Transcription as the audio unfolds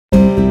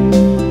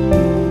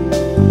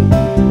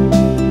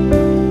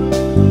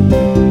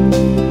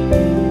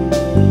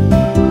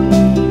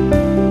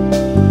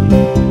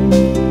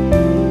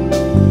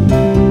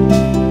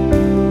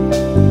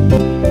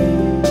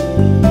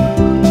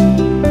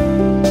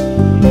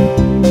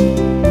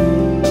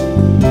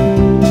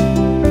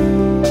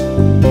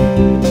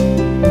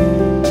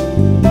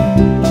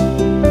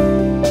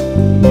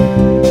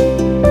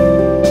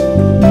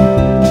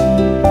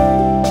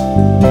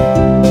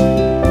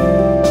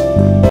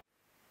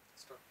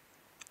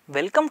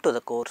Welcome to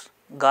the course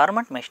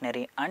Garment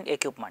Machinery and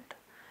Equipment.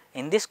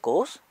 In this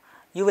course,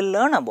 you will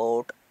learn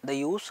about the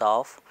use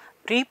of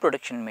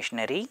pre-production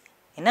machinery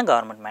in a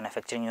garment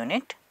manufacturing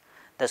unit,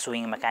 the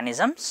sewing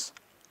mechanisms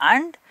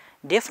and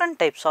different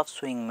types of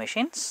sewing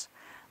machines,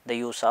 the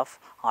use of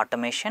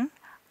automation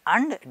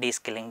and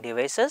descaling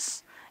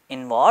devices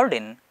involved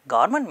in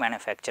garment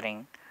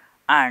manufacturing,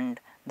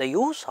 and the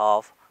use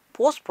of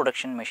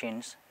post-production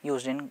machines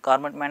used in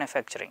garment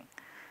manufacturing.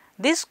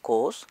 This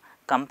course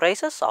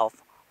comprises of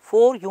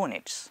 4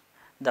 units.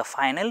 The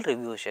final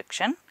review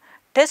section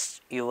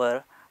tests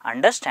your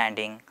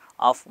understanding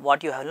of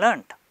what you have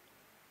learnt.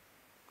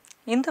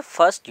 In the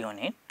first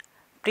unit,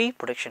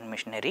 pre-production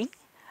machinery,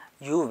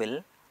 you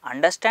will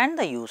understand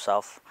the use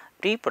of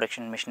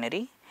pre-production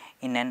machinery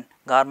in a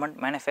garment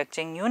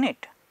manufacturing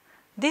unit.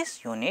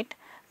 This unit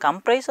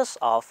comprises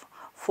of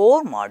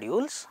 4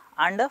 modules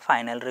and a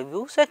final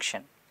review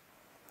section.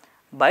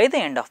 By the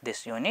end of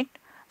this unit,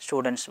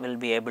 students will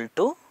be able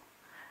to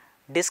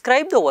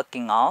describe the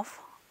working of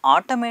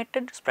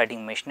automated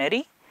spreading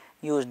machinery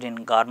used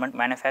in garment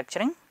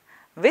manufacturing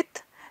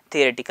with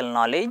theoretical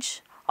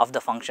knowledge of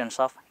the functions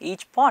of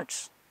each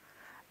parts.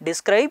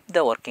 Describe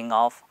the working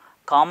of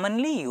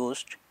commonly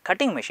used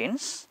cutting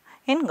machines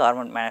in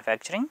garment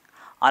manufacturing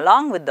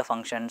along with the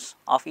functions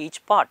of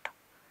each part.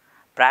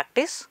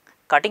 Practice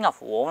cutting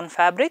of woven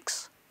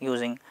fabrics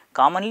using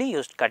commonly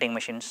used cutting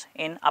machines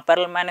in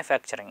apparel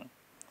manufacturing.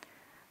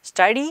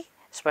 Study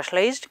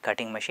specialized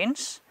cutting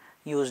machines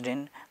used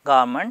in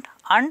garment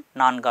and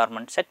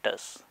non-garment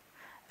sectors.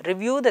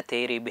 Review the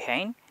theory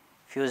behind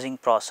fusing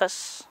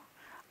process.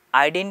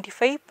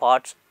 Identify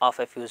parts of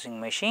a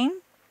fusing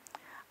machine.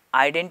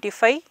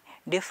 Identify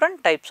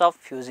different types of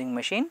fusing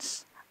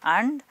machines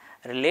and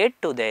relate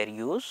to their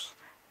use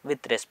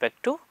with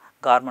respect to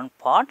garment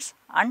parts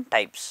and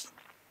types.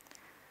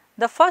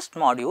 The first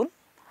module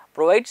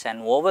provides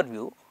an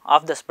overview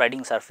of the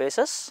spreading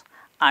surfaces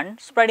and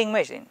spreading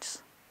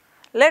machines.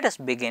 Let us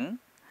begin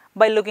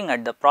by looking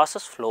at the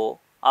process flow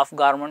of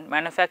garment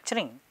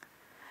manufacturing.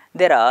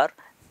 There are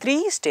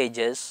 3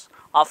 stages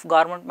of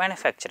garment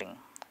manufacturing: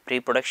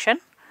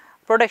 pre-production,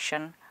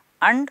 production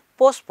and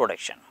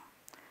post-production.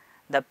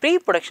 The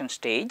pre-production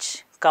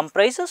stage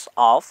comprises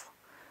of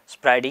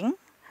spreading,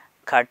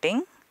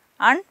 cutting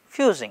and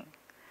fusing.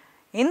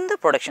 In the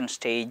production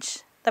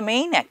stage, the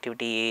main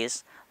activity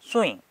is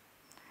sewing.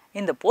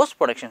 In the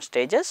post-production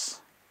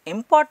stages,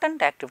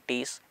 important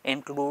activities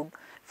include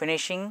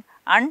finishing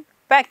and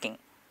packing.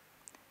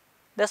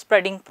 The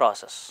spreading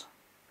process.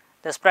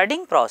 The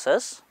spreading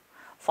process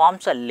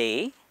forms a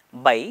lay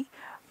by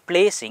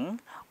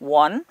placing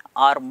one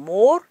or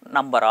more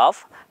number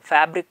of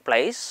fabric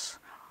plies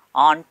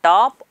on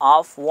top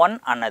of one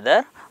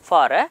another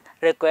for a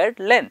required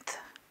length.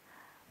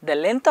 The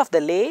length of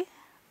the lay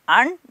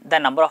and the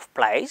number of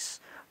plies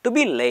to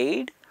be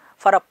laid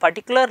for a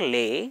particular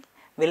lay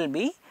will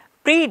be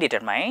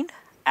predetermined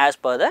as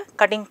per the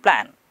cutting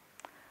plan.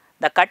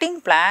 The cutting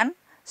plan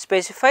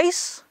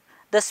specifies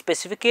the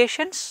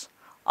specifications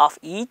of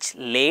each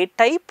lay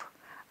type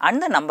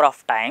and the number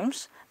of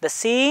times the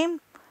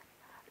same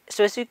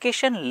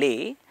specification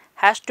lay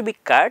has to be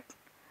cut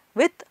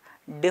with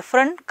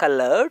different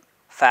colored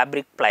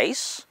fabric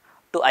plies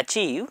to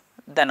achieve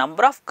the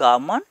number of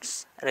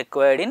garments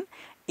required in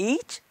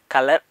each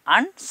color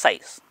and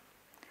size.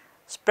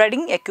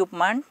 Spreading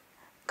equipment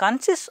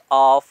consists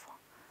of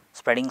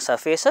spreading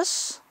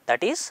surfaces,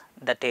 that is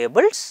the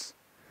tables,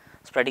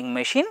 spreading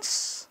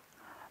machines,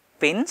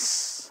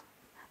 pins,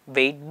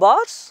 weight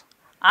bars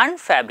and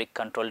fabric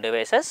control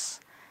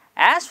devices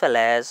as well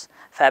as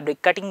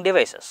fabric cutting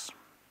devices.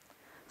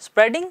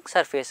 Spreading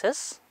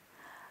surfaces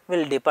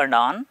will depend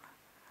on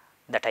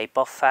the type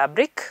of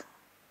fabric,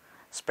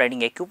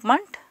 spreading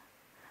equipment,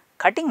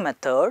 cutting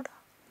method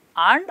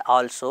and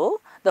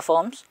also the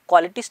firm's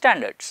quality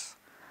standards.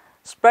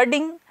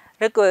 Spreading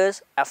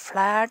requires a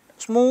flat,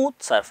 smooth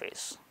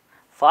surface.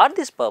 For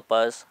this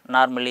purpose,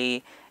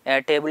 normally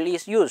a table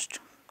is used.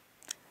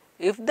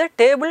 If the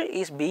table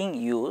is being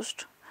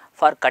used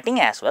for cutting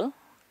as well,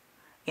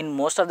 in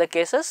most of the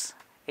cases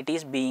it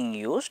is being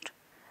used,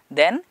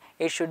 then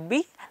it should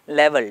be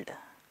leveled.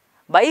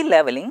 By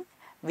leveling,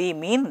 we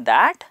mean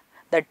that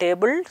the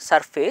table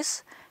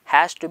surface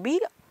has to be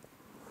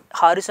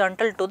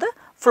horizontal to the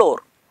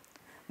floor.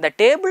 The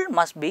table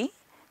must be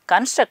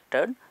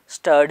constructed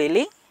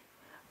sturdily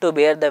to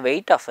bear the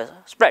weight of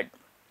a spread.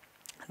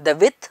 The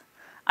width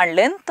and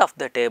length of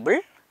the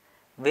table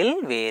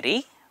will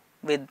vary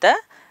with the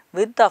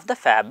width of the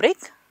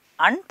fabric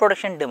and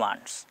production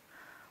demands.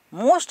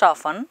 Most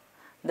often,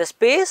 the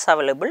space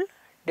available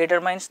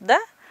determines the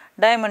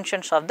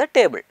dimensions of the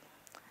table.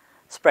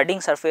 Spreading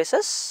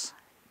surfaces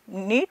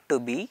need to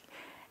be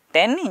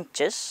 10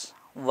 inches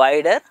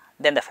wider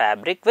than the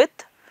fabric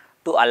width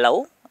to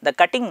allow the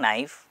cutting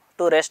knife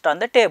to rest on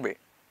the table.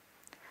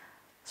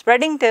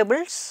 Spreading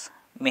tables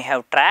may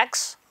have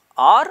tracks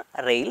or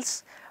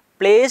rails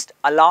placed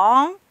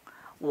along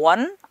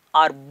one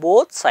or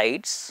both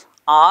sides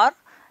or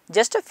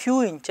just a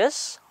few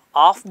inches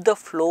off the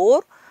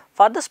floor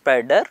for the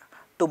spreader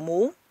to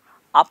move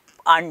up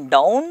and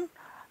down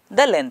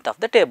the length of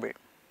the table.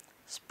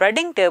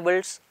 Spreading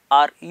tables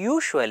are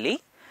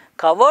usually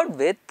covered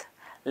with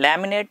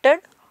laminated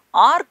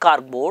or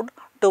cardboard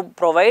to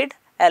provide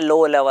a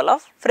low level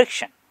of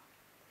friction.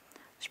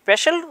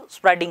 Special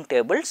spreading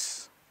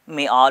tables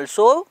may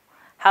also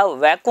have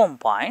vacuum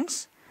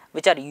points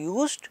which are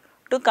used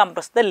to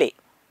compress the lay.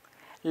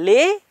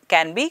 Lay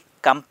can be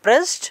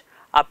compressed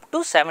up to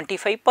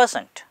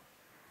 75%.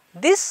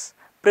 This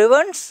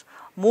prevents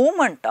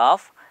movement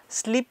of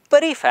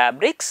slippery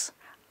fabrics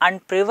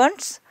and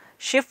prevents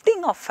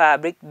shifting of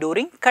fabric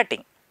during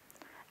cutting.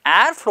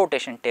 Air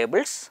flotation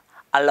tables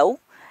allow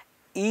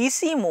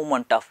easy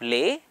movement of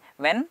lay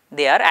when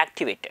they are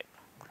activated.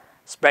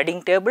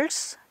 Spreading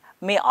tables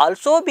may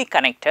also be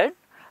connected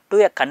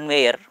to a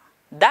conveyor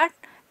that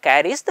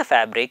carries the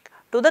fabric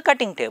to the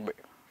cutting table.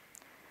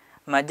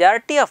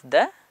 Majority of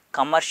the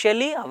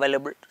commercially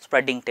available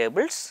spreading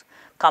tables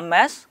come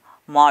as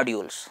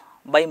modules.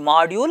 By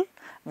module,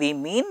 we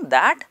mean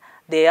that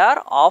they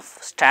are of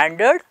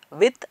standard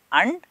width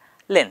and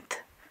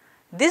length.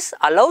 This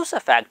allows a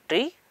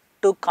factory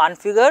to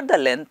configure the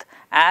length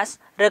as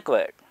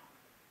required.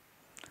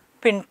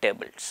 Pin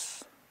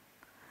tables.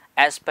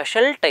 A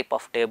special type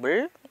of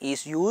table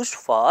is used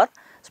for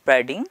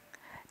spreading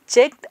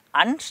checked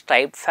and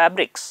striped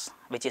fabrics,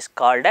 which is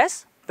called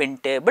as pin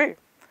table.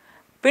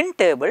 Pin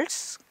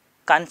tables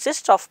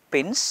consist of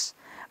pins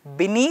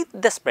beneath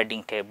the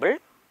spreading table.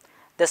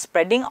 The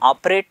spreading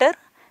operator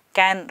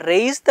can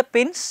raise the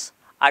pins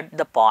at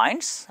the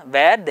points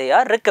where they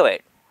are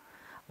required.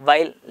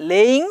 While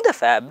laying the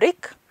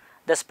fabric,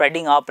 the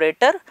spreading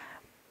operator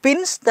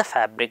pins the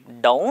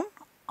fabric down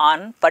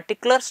on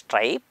particular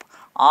stripe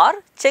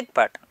or check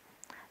pattern.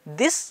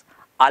 This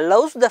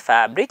allows the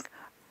fabric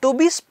to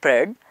be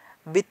spread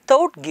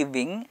without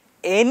giving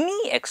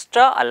any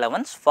extra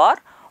allowance for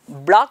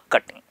block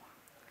cutting.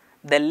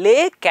 The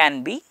lay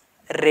can be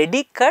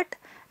ready cut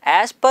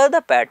as per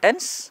the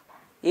patterns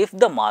if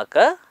the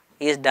marker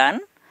is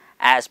done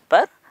as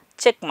per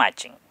check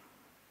matching.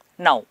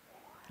 Now,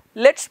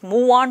 let us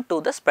move on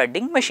to the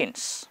spreading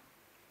machines.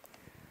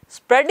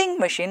 Spreading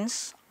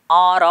machines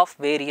are of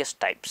various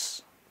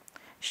types: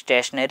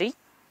 stationary,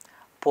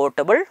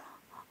 portable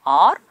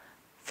or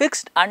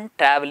fixed and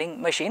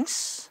travelling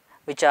machines,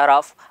 which are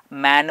of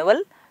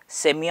manual,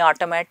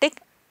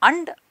 semi-automatic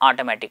and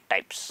automatic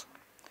types.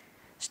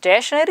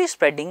 Stationary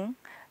spreading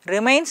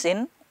remains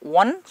in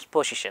one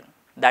position,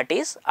 that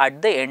is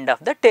at the end of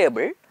the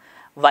table,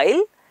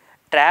 while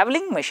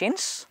travelling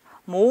machines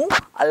move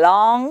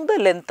along the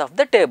length of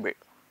the table.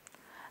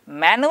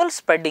 Manual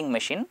spreading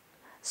machine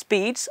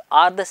speeds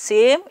are the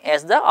same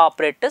as the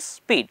operator's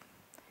speed.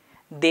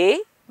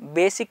 They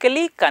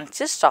basically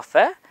consist of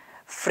a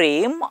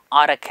frame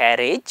or a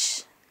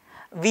carriage,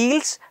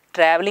 wheels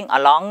travelling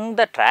along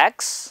the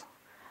tracks,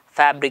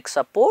 fabric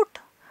support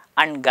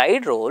and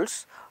guide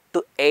rolls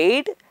to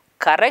aid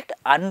correct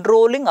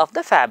unrolling of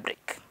the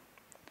fabric.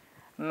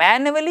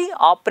 Manually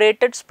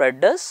operated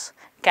spreaders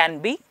can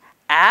be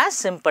as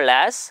simple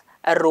as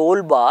a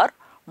roll bar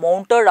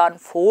mounted on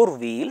 4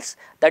 wheels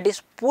that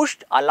is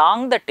pushed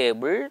along the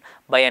table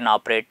by an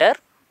operator.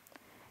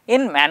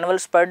 In manual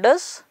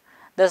spreaders,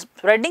 the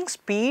spreading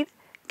speed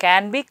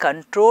can be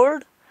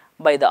controlled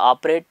by the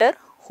operator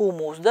who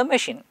moves the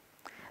machine.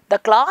 The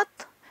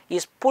cloth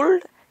is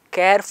pulled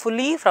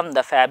carefully from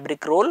the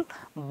fabric roll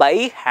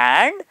by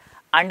hand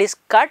and is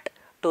cut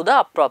to the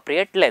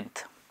appropriate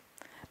length.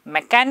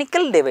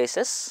 Mechanical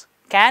devices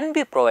can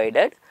be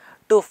provided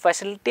to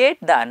facilitate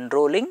the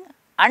unrolling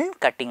and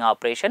cutting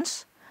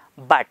operations,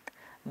 but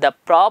the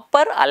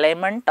proper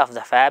alignment of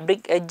the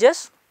fabric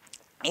edges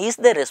is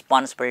the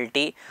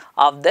responsibility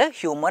of the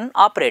human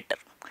operator.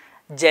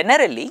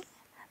 Generally,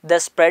 the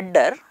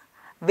spreader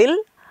will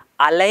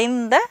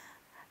align the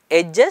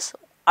edges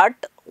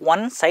at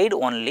one side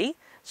only,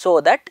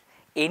 so that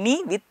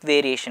any width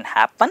variation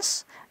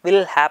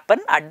will happen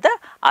at the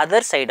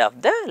other side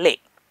of the lay.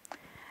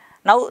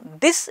 Now,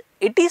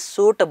 it is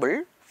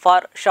suitable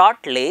for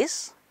short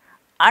lays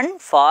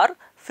and for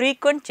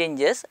frequent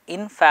changes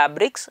in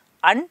fabrics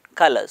and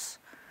colors.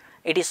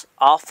 It is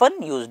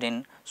often used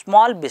in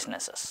small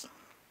businesses.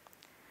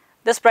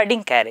 The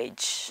spreading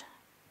carriage.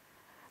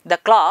 The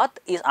cloth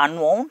is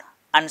unwound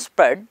and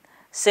spread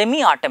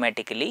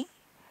semi-automatically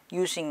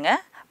using a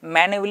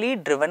manually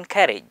driven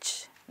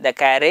carriage. The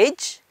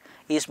carriage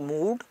is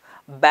moved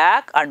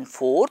back and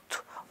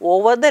forth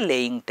over the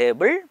laying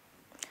table.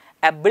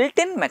 A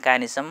built-in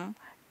mechanism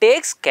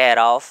takes care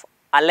of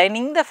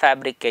aligning the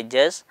fabric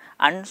edges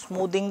and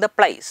smoothing the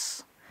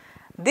plies.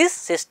 This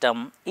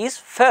system is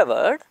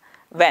favored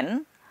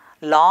when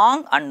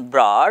long and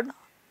broad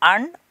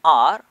and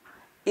or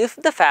if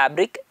the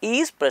fabric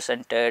is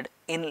presented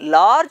in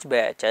large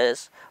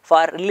batches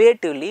for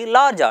relatively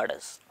large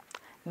orders.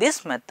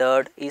 This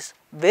method is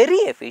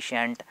very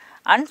efficient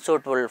and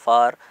suitable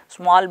for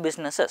small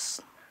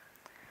businesses.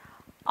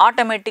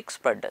 Automatic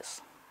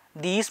spreaders.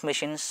 These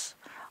machines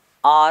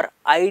are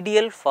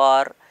ideal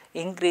for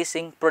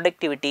increasing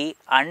productivity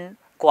and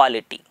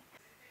quality.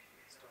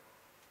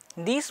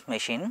 These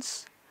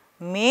machines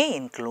may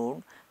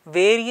include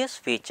various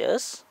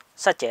features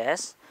such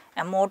as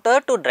a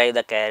motor to drive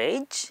the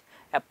carriage,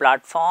 a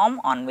platform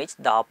on which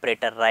the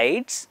operator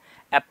rides,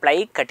 a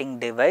ply cutting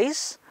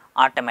device,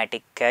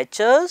 automatic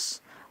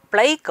catchers,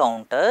 ply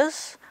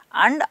counters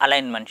and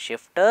alignment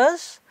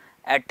shifters,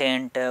 a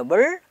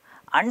turntable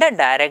and a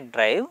direct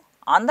drive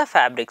on the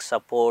fabric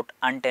support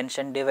and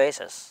tension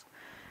devices.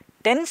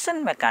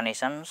 Tension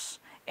mechanisms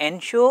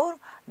ensure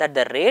that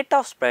the rate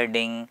of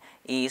spreading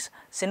is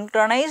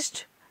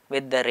synchronized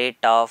with the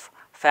rate of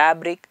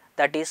fabric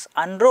that is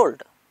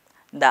unrolled.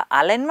 The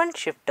alignment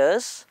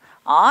shifters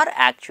are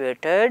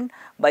actuated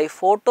by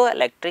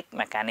photoelectric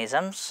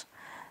mechanisms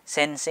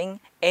sensing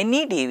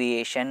any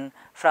deviation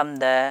from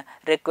the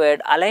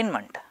required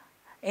alignment.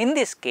 In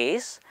this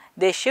case,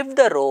 they shift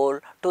the roll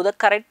to the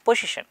correct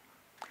position.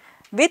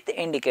 Width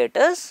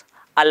indicators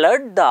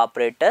alert the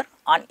operator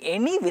on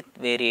any width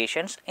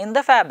variations in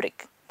the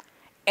fabric.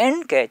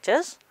 End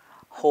catches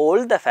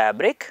hold the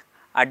fabric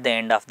at the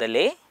end of the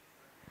lay.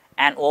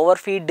 An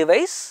overfeed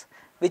device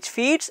which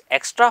feeds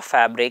extra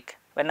fabric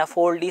when a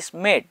fold is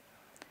made.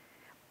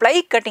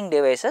 Ply cutting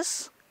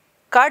devices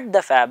cut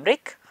the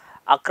fabric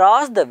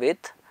across the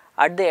width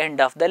at the end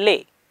of the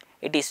lay.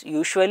 It is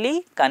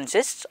usually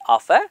consists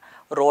of a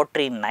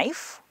rotary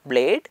knife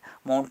blade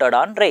mounted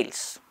on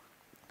rails.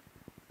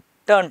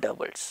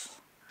 Turntables.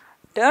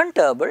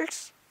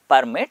 Turntables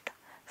permit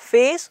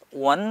phase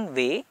one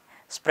way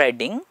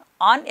spreading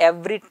on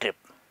every trip.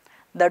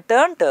 The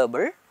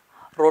turntable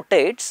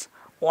rotates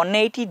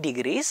 180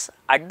 degrees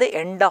at the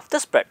end of the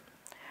spread.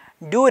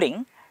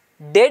 During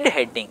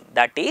deadheading,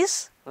 that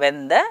is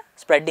when the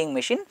spreading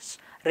machines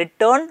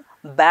return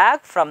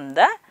back from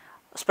the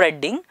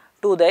spreading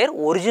to their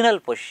original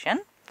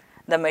position,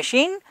 the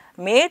machine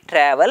may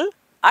travel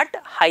at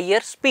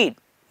higher speed.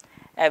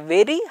 A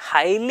very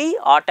highly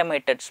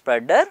automated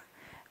spreader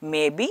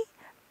may be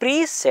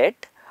preset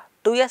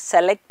to a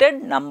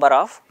selected number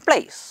of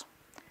plies.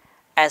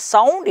 A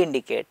sound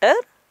indicator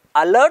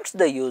alerts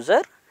the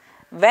user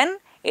when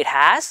it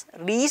has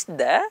reached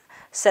the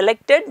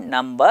selected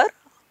number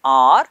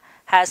or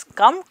has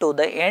come to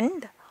the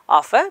end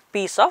of a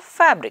piece of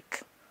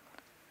fabric.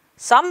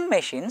 Some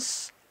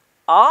machines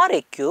are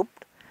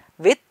equipped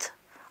with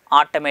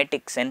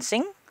automatic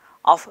sensing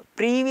of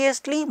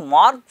previously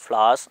marked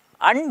flaws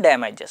and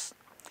damages.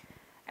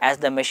 As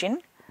the machine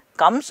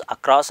comes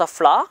across a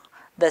flaw,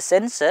 the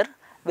sensor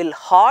will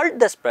halt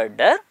the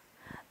spreader,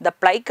 the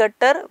ply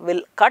cutter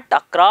will cut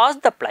across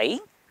the ply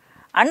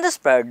and the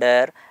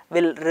spreader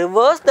will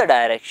reverse the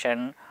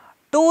direction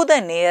to the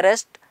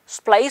nearest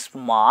splice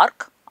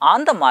mark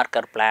on the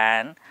marker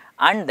plan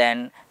and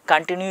then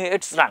continue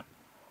its run.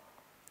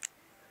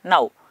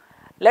 Now,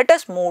 let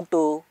us move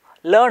to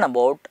learn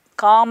about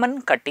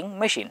common cutting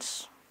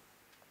machines.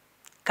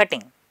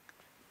 Cutting.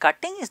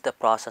 Cutting is the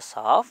process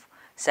of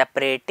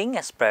separating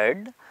a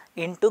spread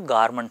into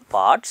garment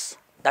parts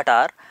that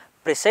are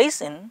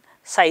precise in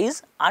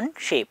size and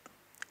shape.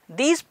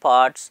 These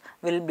parts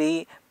will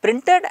be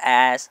printed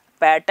as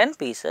pattern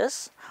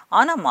pieces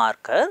on a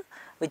marker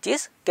which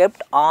is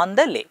kept on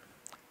the lay.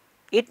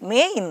 It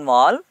may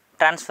involve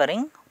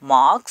transferring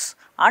marks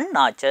and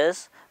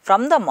notches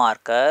from the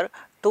marker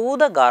to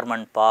the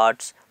garment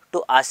parts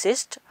to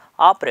assist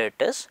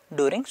operators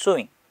during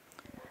sewing.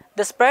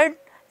 The spread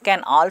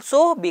can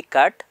also be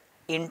cut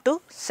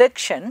into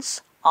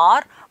sections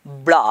or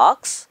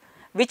blocks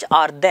which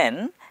are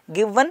then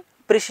given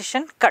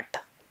precision cut.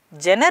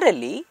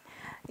 Generally,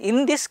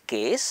 in this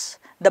case,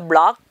 the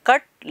block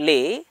cut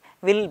lay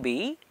will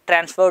be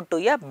transferred to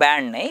a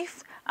band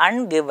knife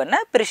and given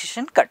a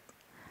precision cut.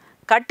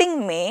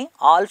 Cutting may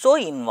also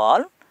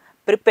involve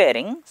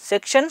preparing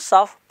sections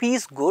of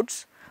piece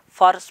goods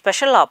for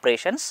special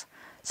operations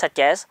such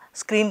as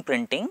screen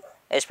printing,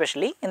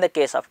 especially in the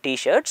case of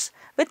t-shirts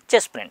with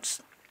chest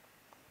prints.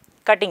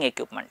 Cutting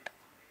equipment.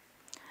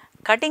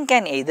 Cutting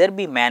can either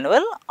be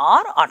manual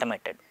or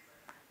automated.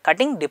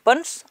 Cutting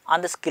depends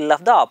on the skill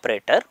of the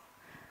operator.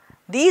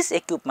 These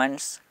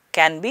equipments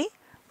can be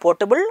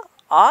portable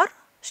or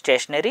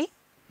stationary.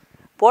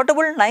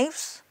 Portable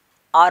knives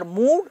are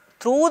moved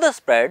through the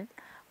spread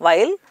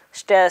while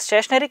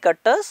stationary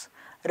cutters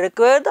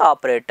require the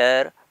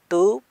operator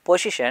to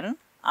position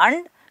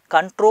and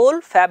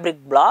control fabric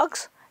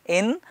blocks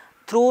in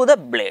through the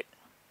blade.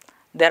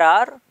 There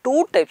are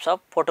two types of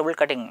portable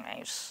cutting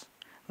knives,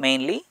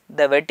 mainly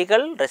the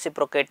vertical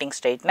reciprocating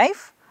straight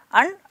knife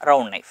and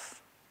round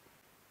knife.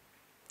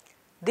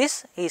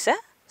 This is a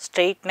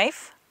straight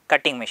knife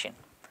cutting machine.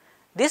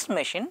 This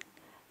machine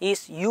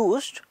is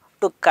used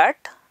to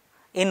cut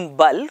in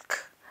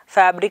bulk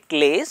fabric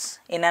lace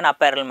in an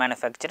apparel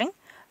manufacturing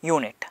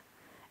unit.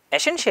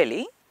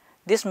 Essentially,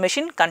 this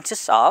machine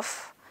consists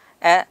of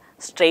a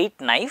straight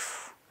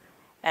knife,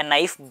 a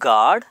knife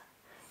guard,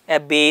 a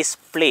base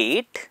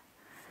plate,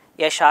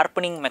 a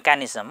sharpening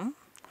mechanism,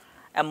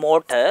 a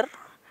motor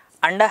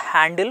and a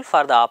handle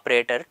for the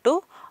operator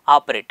to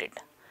operate it.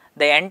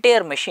 The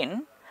entire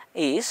machine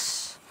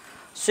is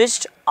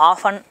switched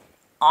off and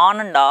on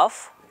and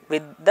off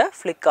with the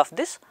flick of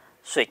this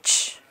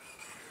switch.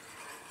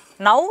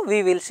 Now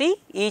we will see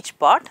each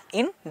part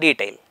in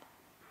detail.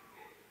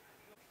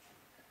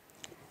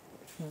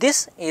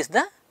 This is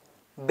the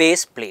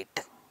base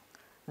plate.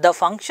 The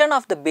function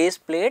of the base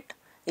plate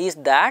is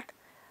that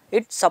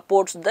it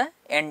supports the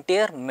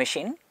entire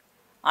machine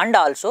and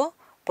also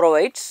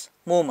provides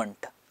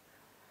movement.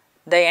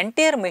 The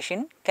entire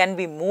machine can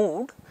be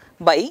moved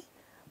by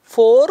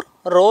 4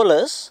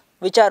 rollers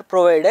which are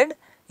provided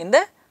in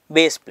the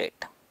base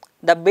plate.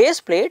 The base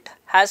plate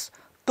has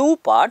 2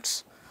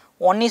 parts,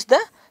 one is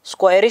the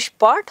squarish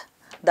part,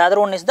 the other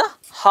one is the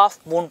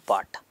half moon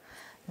part.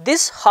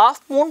 This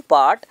half moon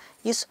part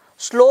is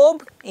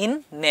sloped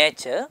in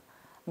nature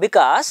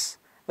because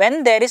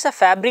when there is a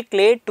fabric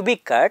lay to be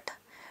cut,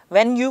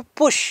 when you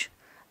push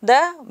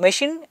the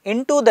machine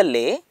into the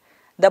lay,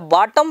 the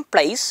bottom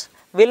plies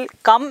will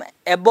come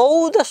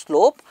above the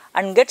slope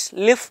and gets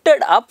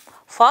lifted up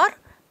for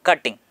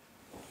cutting.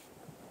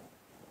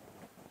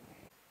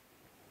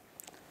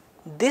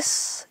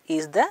 This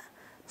is the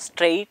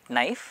straight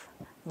knife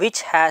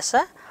which has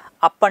a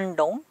up and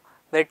down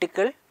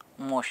vertical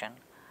motion.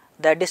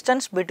 The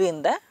distance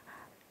between the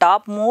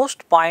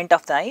topmost point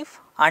of the knife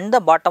and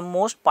the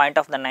bottommost point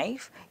of the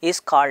knife is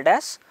called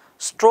as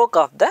stroke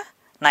of the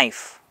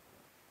knife.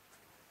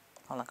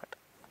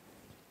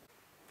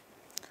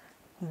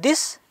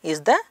 This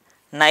is the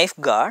knife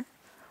guard.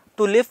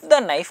 To lift the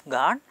knife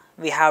guard,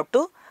 we have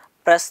to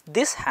press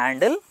this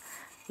handle,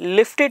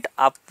 lift it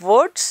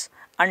upwards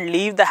and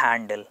leave the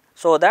handle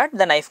so that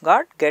the knife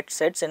guard gets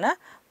sets in a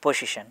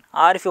position.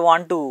 Or if you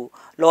want to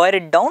lower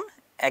it down,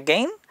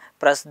 again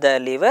press the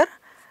lever,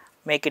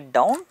 make it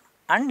down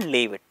and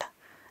leave it.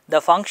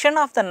 The function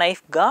of the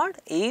knife guard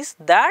is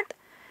that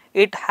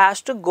it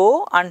has to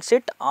go and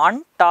sit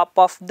on top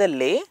of the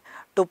lay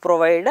to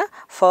provide a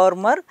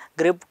firmer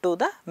grip to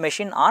the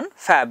machine on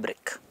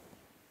fabric.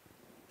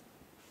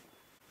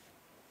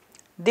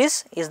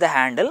 This is the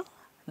handle.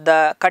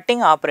 The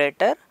cutting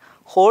operator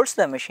holds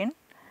the machine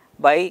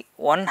by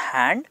one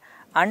hand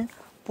and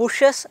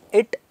pushes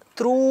it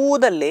through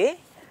the lay,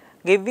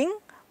 giving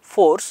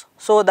force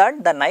so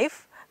that the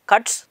knife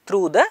cuts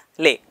through the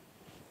lay.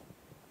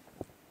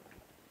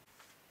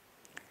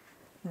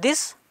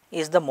 This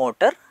is the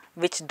motor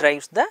which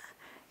drives the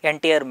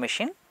entire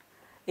machine.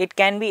 It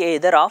can be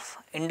either of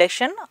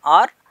induction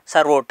or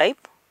servo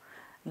type.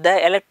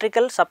 The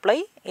electrical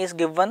supply is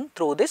given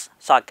through this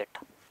socket.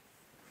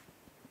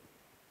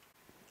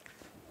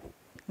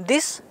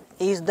 This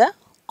is the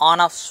on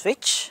off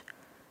switch.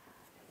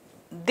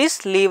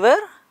 This lever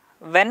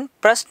when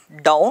pressed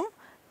down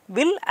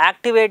will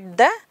activate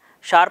the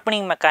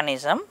sharpening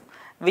mechanism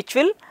which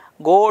will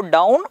go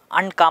down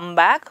and come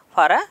back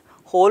for a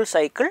whole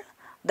cycle,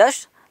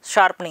 thus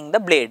sharpening the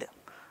blade.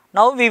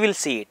 Now we will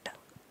see it.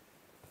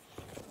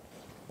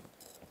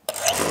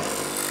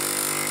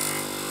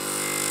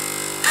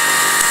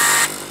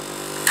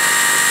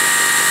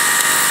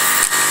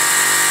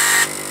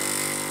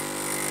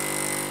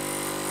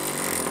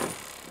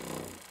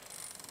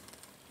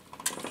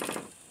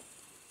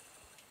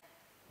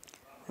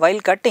 While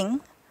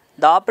cutting,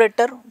 the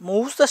operator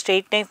moves the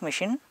straight knife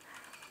machine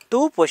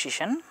to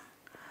position,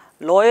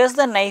 lowers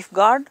the knife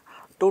guard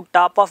to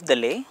top of the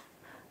lay,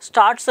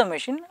 starts the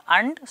machine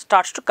and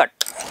starts to cut.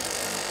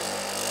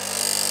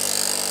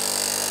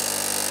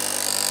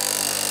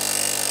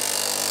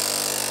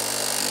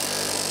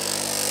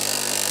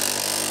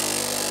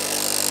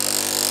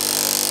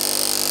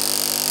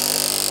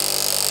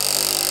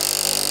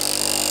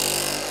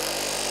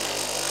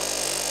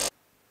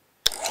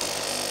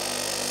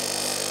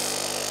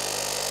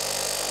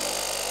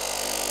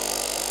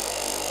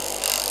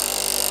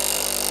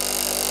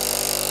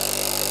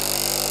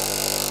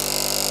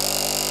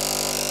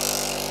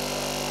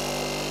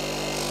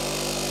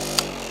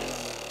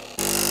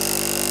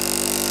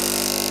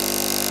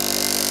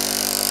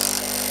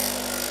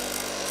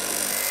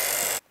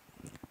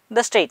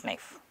 The straight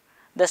knife.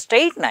 The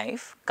straight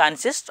knife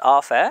consists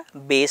of a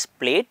base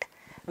plate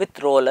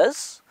with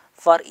rollers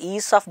for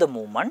ease of the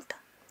movement,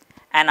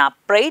 an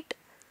upright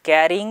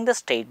carrying the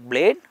straight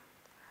blade,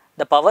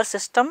 the power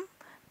system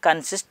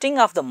consisting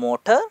of the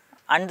motor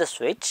and the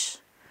switch,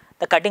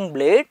 the cutting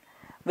blade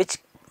which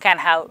can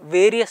have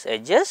various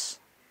edges,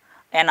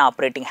 an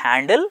operating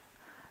handle,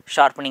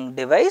 sharpening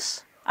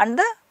device and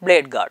the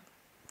blade guard.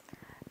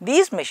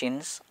 These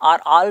machines are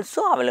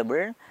also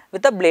available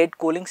with a blade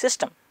cooling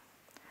system.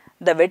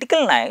 The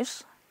vertical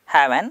knives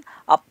have an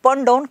up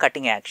and down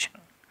cutting action.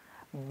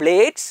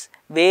 Blades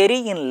vary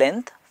in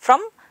length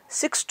from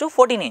 6 to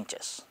 14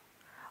 inches.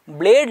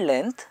 Blade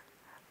length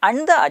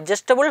and the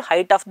adjustable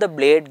height of the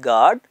blade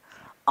guard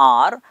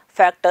are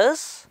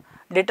factors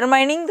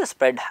determining the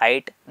spread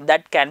height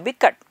that can be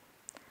cut.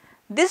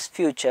 This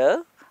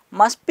feature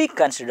must be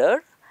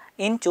considered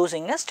in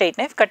choosing a straight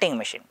knife cutting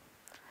machine.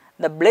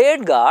 The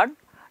blade guard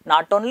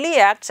not only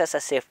acts as a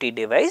safety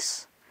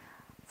device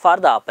for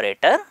the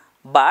operator,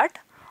 but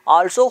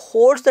also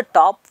holds the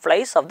top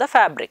flies of the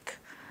fabric,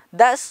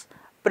 thus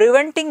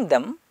preventing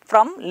them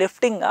from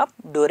lifting up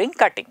during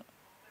cutting.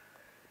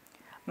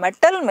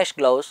 Metal mesh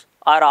gloves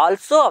are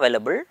also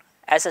available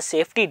as a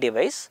safety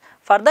device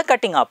for the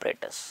cutting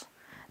operators.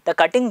 The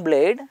cutting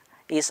blade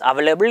is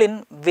available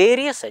in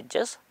various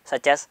edges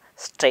such as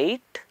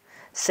straight,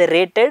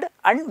 serrated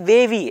and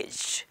wavy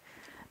edge.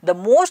 The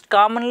most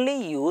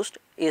commonly used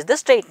is the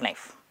straight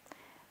knife.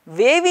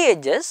 Wavy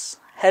edges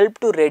help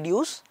to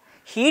reduce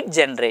heat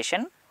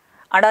generation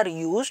and are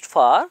used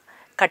for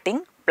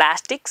cutting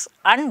plastics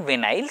and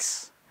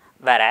vinyls,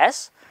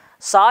 whereas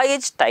saw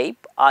edge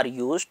type are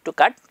used to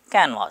cut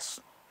canvas.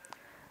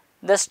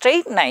 The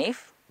straight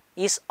knife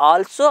is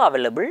also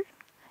available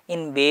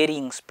in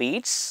varying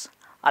speeds,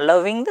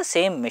 allowing the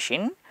same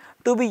machine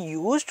to be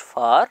used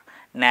for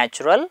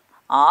natural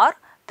or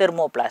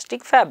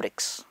thermoplastic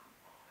fabrics.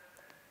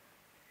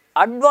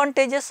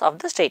 Advantages of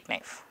the straight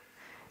knife.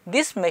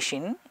 This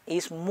machine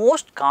is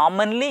most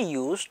commonly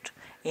used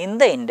in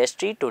the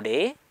industry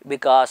today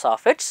because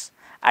of its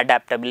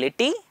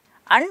adaptability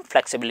and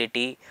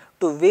flexibility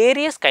to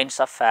various kinds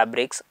of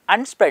fabrics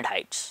and spread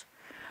heights.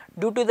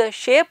 Due to the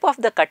shape of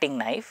the cutting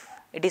knife,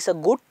 it is a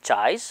good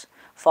choice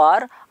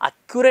for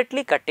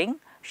accurately cutting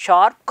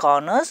sharp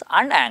corners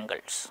and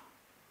angles.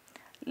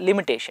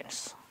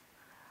 Limitations.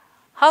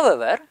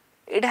 However,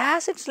 it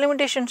has its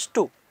limitations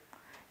too.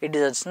 It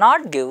does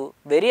not give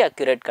very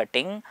accurate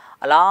cutting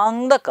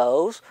along the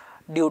curves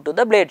due to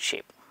the blade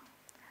shape.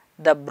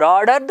 The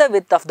broader the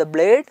width of the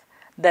blade,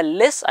 the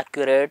less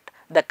accurate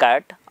the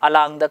cut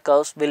along the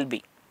curves will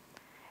be.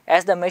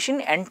 As the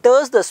machine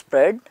enters the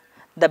spread,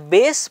 the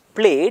base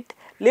plate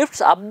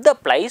lifts up the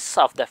plies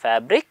of the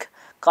fabric,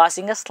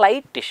 causing a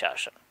slight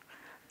distortion.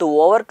 To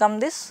overcome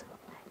this,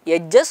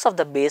 edges of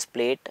the base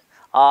plate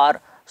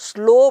are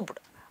sloped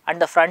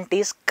and the front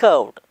is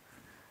curved.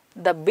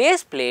 The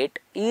base plate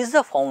is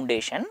the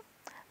foundation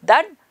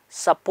that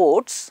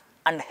supports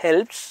and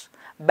helps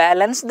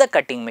balance the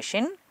cutting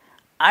machine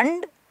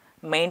and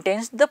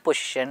maintains the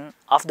position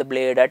of the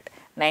blade at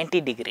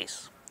 90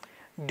 degrees.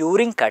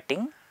 During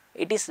cutting,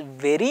 it is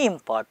very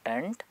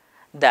important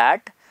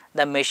that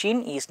the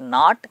machine is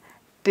not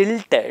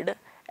tilted,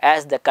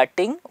 as the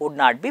cutting would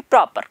not be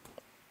proper.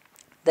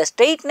 The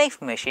straight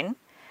knife machine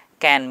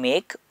can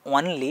make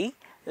only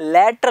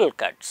lateral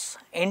cuts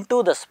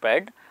into the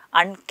spread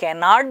and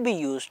cannot be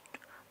used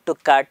to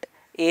cut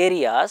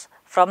areas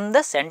from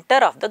the center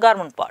of the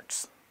garment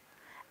parts.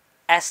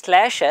 A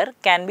slasher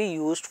can be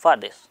used for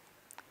this.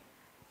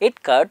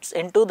 It cuts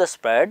into the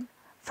spread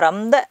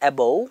from the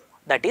above,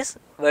 that is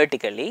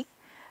vertically,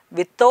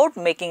 without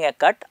making a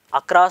cut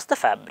across the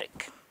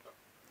fabric.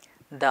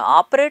 The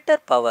operator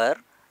power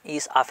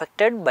is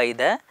affected by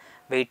the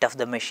weight of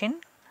the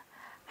machine,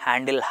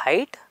 handle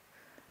height,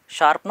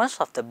 sharpness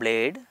of the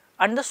blade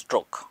and the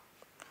stroke.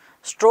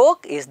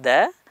 Stroke is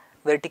the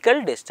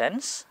vertical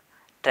distance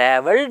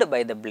travelled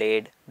by the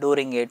blade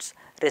during its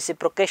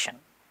reciprocation.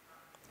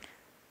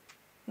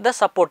 The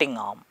supporting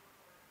arm.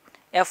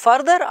 A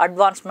further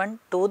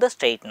advancement to the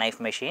straight knife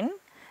machine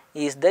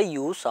is the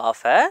use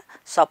of a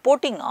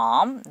supporting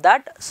arm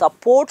that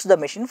supports the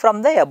machine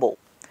from the above.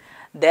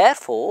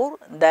 Therefore,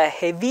 the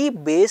heavy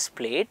base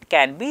plate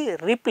can be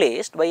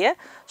replaced by a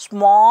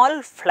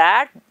small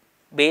flat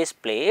base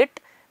plate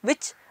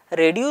which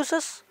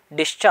reduces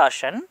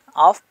distortion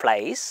of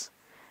plies,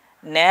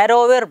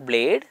 narrower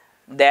blade,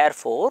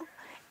 therefore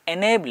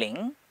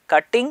enabling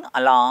cutting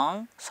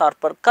along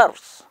sharper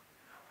curves.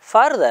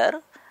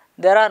 Further,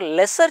 there are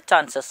lesser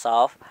chances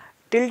of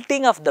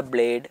tilting of the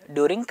blade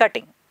during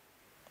cutting.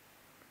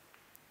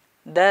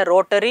 The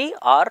rotary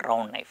or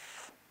round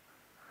knife.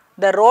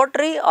 The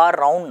rotary or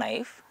round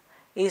knife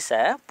is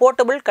a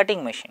portable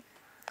cutting machine.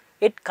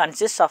 It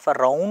consists of a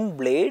round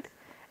blade,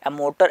 a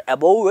motor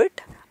above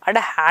it and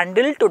a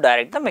handle to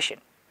direct the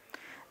machine.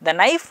 The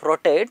knife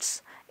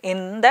rotates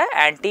in the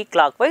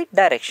anti-clockwise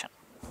direction.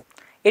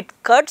 It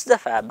cuts the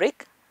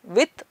fabric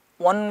with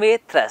one-way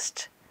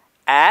thrust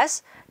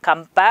as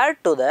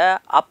compared to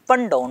the up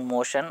and down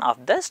motion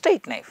of the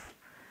straight knife.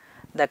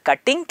 The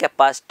cutting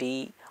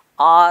capacity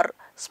or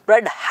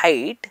spread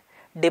height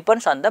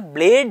depends on the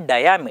blade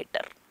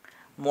diameter,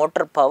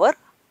 motor power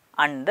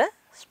and the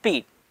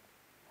speed.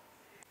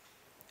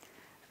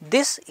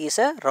 This is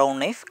a round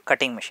knife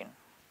cutting machine.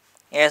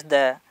 As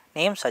the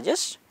name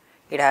suggests,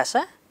 it has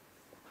a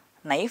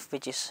knife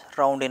which is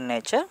round in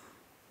nature,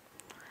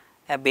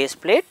 a base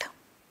plate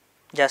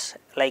just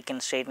like in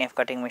straight knife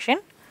cutting machine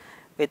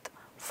with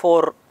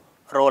 4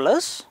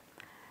 rollers,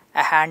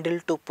 a handle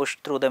to push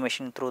through the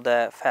machine through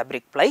the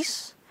fabric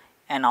plies,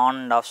 an on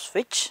and off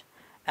switch,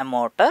 a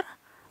motor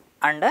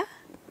and a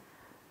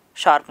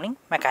sharpening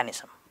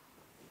mechanism.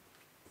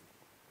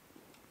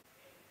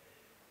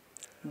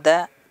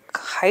 The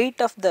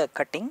height of the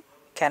cutting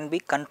can be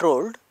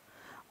controlled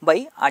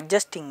by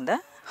adjusting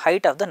the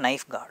height of the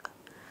knife guard.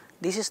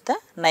 This is the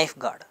knife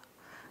guard.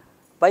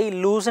 By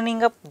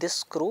loosening up this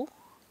screw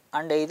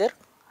and either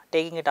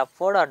taking it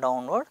upward or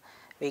downward,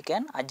 we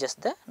can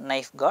adjust the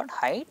knife guard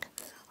height.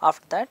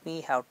 After that,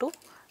 we have to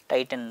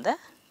tighten the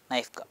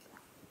knife guard.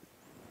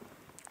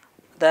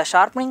 The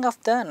sharpening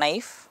of the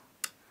knife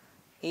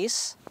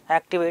is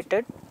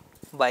activated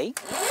by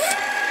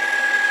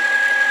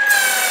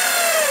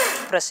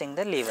pressing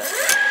the lever.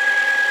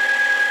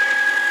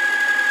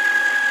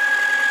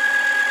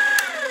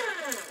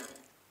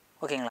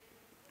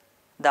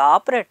 The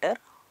operator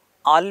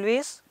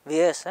always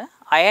wears a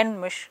iron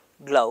mesh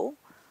glove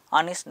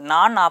on his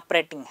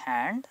non-operating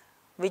hand,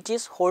 which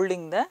is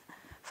holding the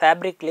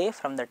fabric lay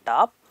from the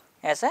top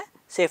as a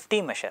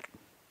safety measure.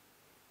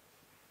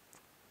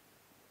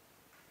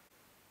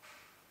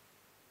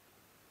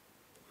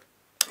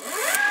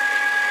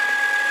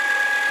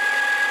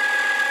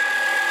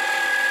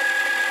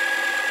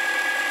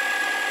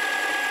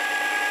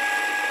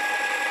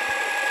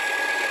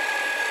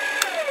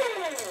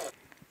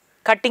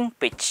 Cutting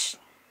pitch.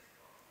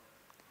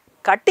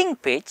 Cutting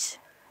pitch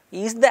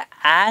is the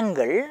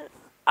angle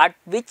at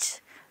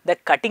which the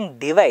cutting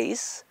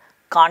device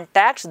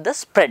contacts the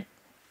spread.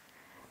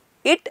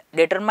 It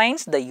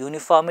determines the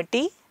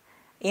uniformity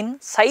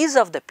in size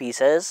of the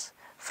pieces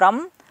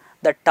from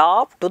the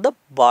top to the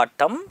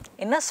bottom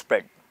in a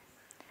spread.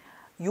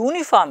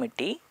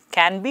 Uniformity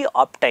can be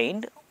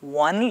obtained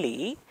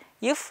only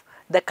if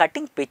the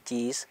cutting pitch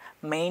is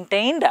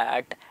maintained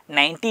at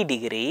 90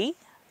 degree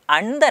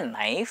and the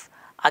knife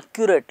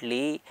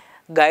accurately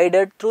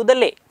guided through the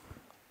lay.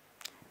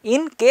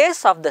 In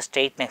case of the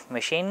straight knife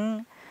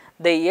machine,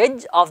 the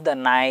edge of the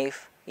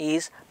knife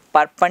is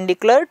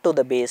perpendicular to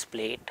the base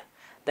plate.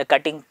 The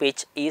cutting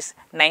pitch is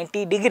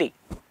 90 degree.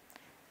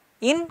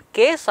 In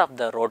case of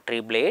the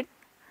rotary blade,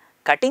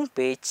 cutting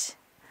pitch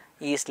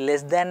is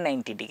less than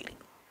 90 degree.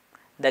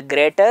 The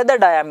greater the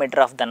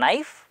diameter of the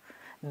knife,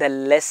 the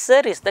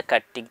lesser is the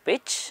cutting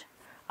pitch,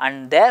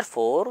 and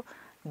therefore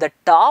the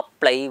top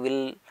ply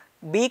will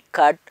be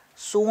cut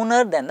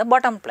sooner than the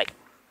bottom ply.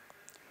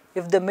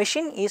 If the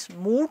machine is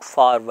moved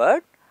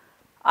forward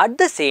at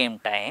the same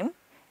time,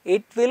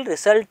 it will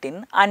result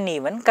in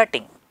uneven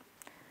cutting.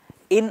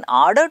 In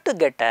order to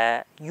get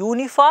a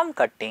uniform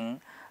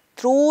cutting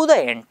through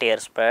the entire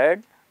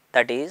spread,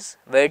 that is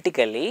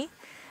vertically,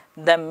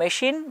 the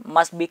machine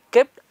must be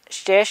kept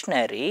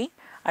stationary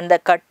and the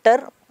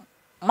cutter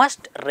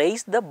must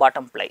raise the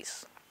bottom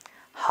plies.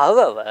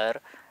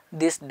 However,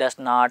 this does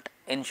not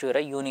ensure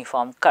a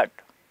uniform cut.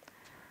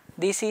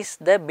 This is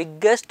the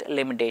biggest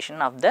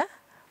limitation of the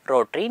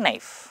rotary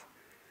knife.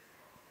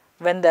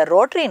 When the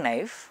rotary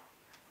knife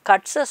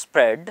cuts a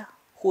spread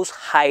whose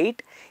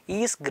height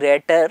is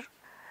greater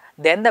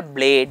than the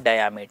blade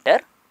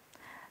diameter,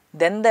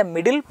 then the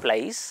middle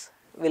plies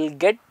will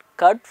get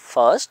cut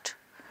first,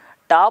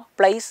 top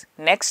plies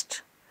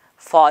next,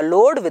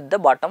 followed with the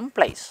bottom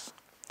plies.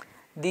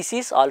 This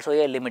is also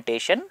a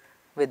limitation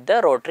with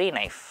the rotary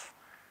knife.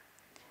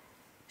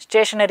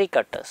 Stationary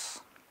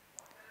cutters.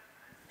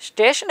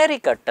 Stationary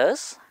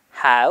cutters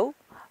have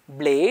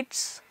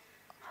blades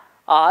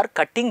or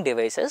cutting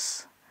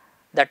devices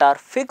that are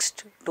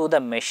fixed to the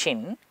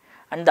machine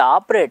and the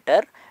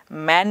operator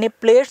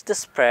manipulates the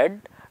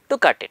spread to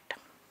cut it.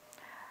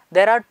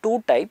 There are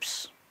two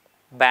types,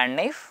 band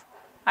knife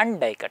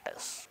and die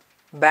cutters.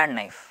 Band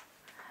knife.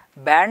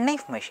 Band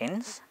knife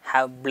machines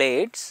have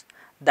blades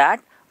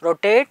that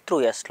rotate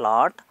through a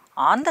slot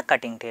on the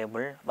cutting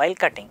table while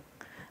cutting.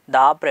 The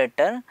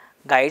operator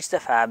guides the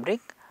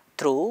fabric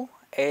through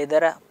either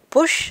a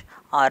push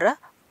or a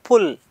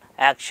pull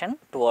action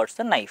towards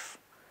the knife.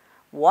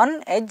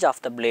 One edge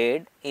of the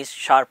blade is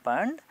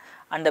sharpened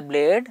and the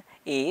blade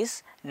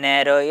is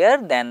narrower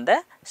than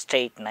the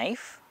straight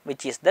knife,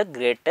 which is the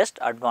greatest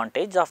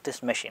advantage of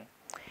this machine.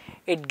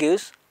 It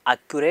gives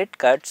accurate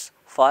cuts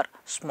for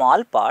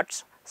small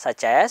parts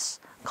such as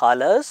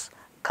collars,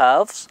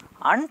 cuffs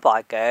and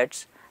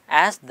pockets,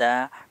 as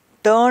the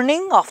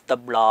turning of the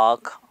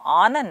block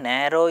on a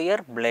narrower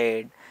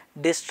blade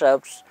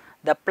disrupts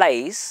the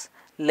plies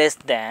less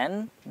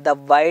than the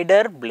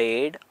wider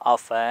blade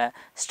of a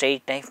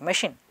straight knife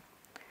machine.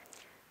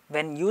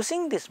 When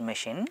using this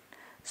machine,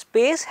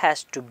 space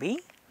has to be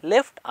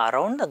left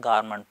around the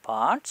garment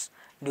parts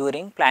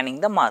during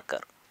planning the marker.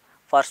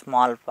 For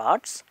small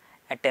parts,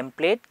 a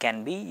template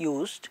can be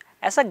used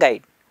as a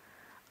guide.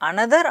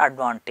 Another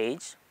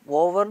advantage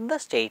over the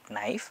straight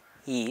knife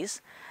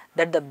is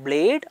that the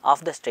blade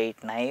of the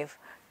straight knife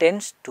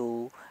tends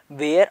to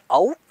wear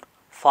out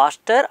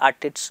faster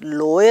at its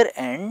lower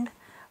end,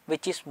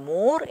 which is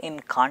more in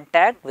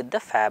contact with the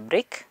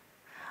fabric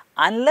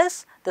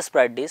unless the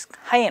spread is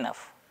high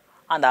enough.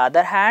 On the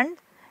other hand,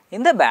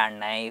 in the band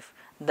knife,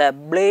 the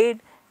blade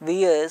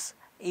wears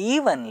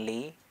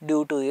evenly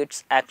due to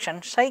its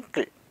action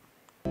cycle.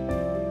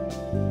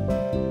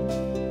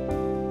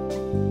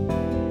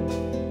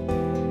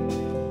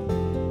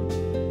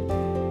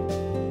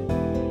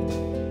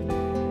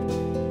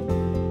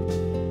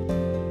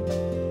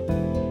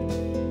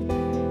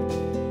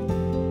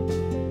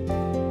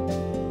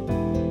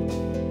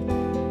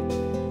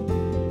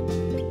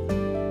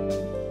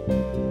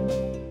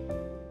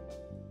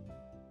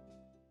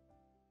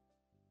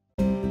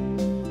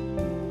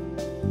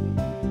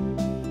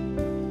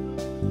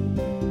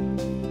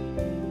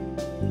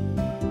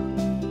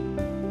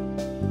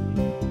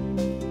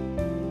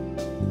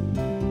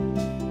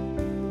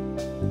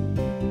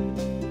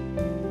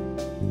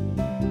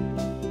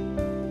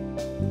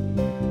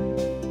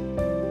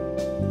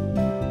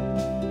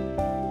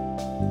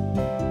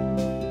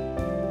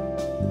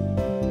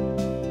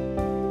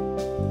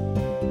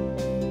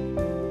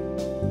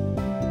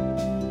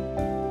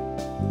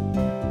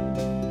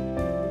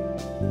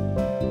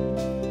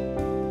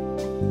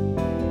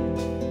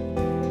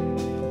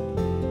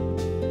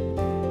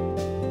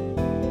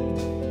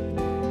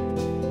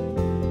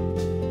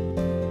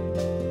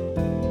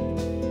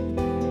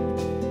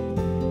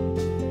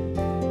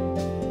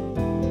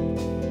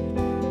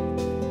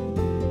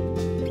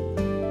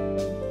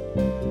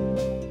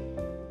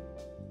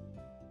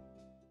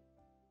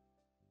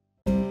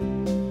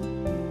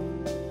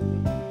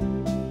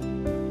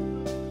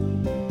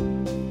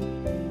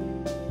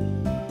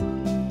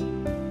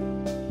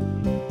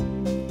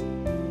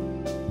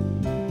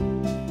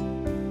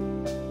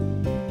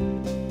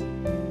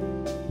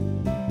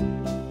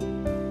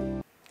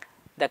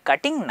 The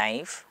cutting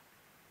knife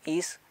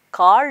is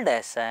called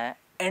as a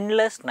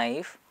endless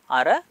knife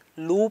or a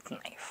loop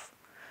knife.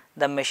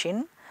 The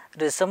machine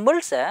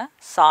resembles a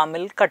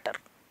sawmill cutter.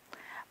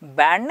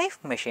 Band knife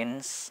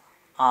machines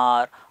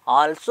are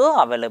also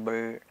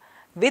available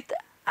with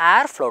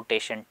air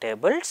flotation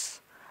tables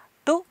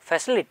to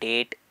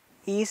facilitate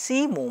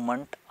easy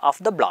movement of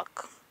the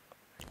block.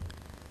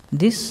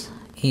 This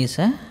is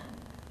a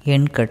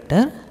end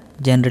cutter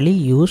generally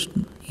used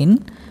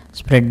in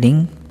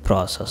spreading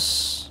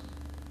process.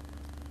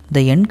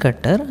 The end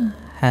cutter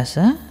has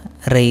a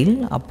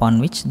rail upon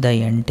which the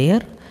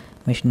entire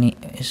machine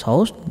is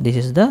housed. This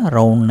is the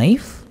round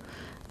knife,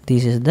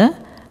 this is the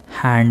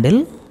handle,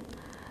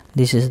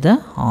 this is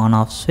the on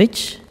off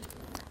switch,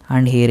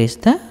 and here is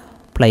the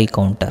ply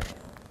counter.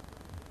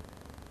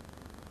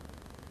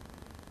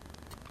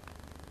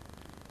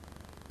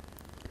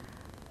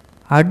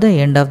 At the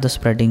end of the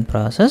spreading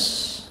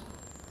process,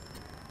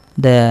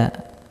 the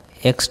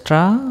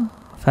extra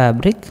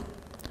fabric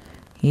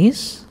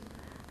is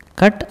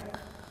cut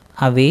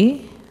away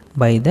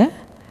by the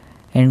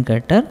end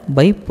cutter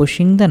by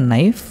pushing the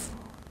knife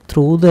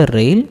through the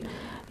rail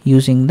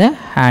using the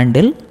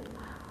handle.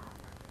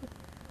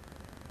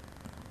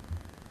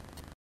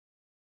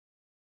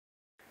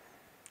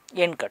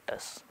 End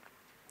cutters.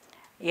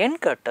 End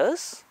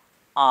cutters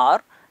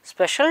are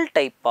special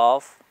type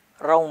of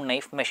round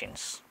knife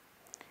machines.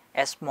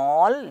 A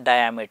small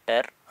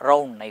diameter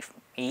round knife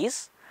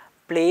is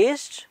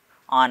placed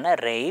on a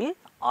rail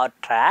or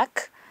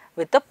track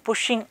with a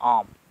pushing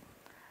arm.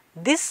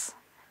 This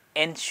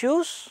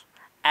ensures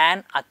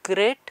an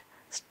accurate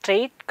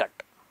straight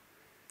cut.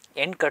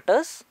 End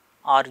cutters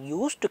are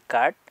used to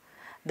cut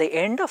the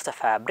end of the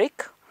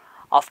fabric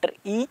after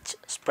each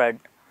spread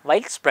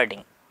while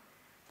spreading.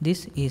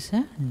 This is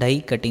a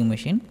die cutting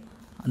machine.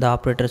 The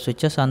operator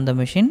switches on the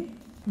machine.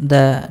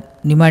 The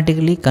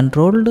pneumatically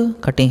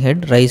controlled cutting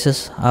head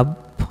rises up.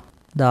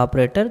 The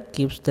operator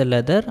keeps the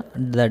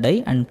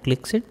die and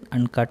clicks it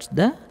and cuts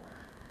the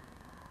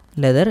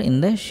leather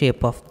in the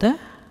shape of the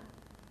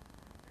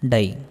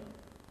die.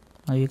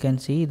 Now you can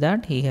see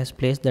that he has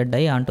placed the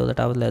die onto the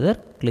top of the leather,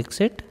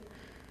 clicks it,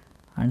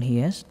 and he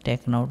has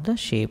taken out the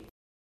shape.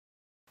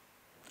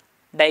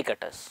 Die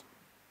cutters.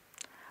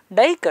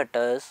 Die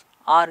cutters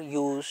are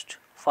used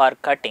for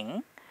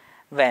cutting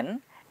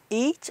when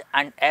each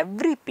and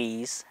every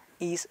piece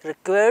is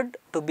required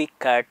to be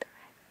cut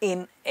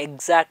in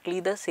exactly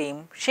the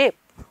same shape.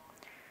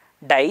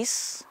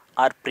 Dies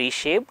are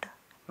pre-shaped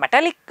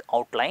metallic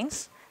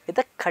outlines with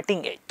a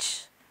cutting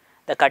edge.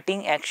 The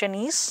cutting action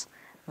is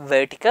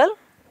vertical.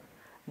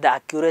 The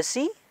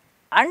accuracy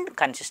and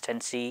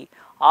consistency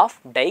of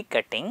die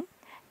cutting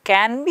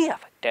can be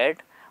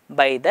affected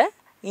by the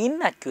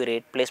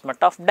inaccurate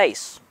placement of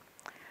dies.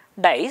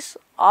 Dies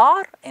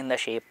are in the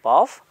shape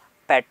of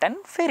pattern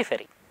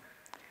periphery.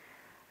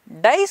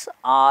 Dies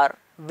are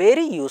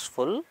very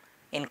useful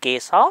in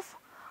case of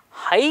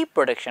high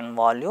production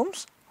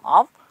volumes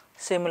of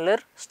similar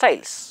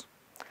styles.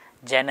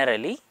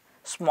 Generally,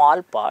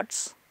 small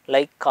parts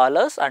like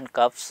collars and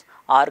cuffs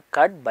are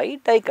cut by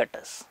die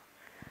cutters.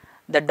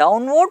 The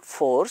downward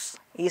force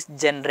is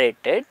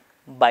generated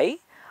by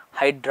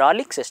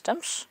hydraulic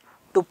systems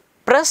to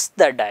press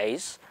the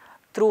dies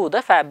through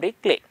the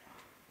fabric clay.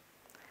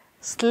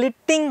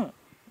 Slitting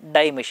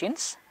die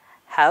machines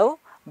have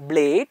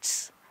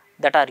blades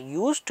that are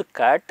used to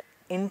cut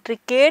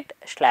intricate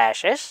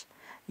slashes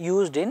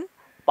used in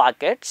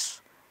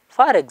pockets,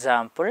 for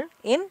example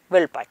in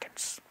weld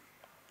pockets.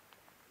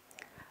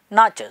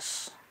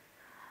 Notches.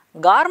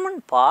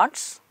 Garment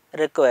parts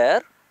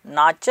require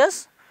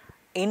notches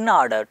in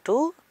order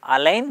to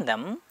align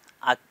them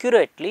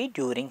accurately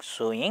during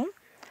sewing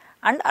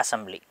and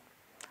assembly.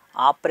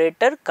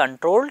 Operator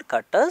controlled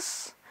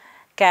cutters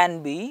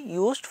can be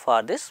used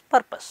for this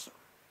purpose.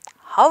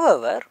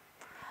 However,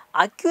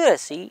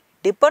 accuracy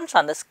depends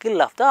on the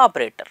skill of the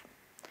operator.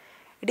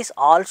 It is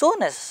also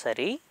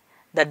necessary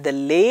that the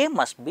lay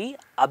must be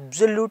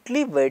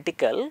absolutely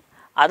vertical,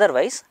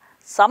 otherwise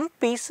some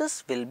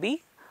pieces will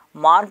be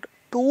marked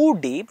too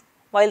deep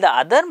while the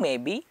other may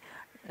be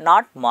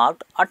not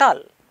marked at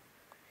all.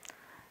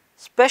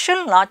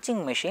 Special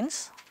notching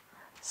machines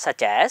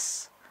such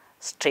as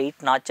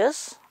straight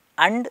notches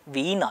and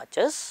V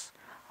notches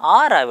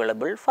are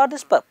available for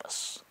this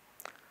purpose.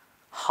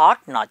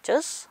 Hot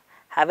notches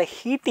have a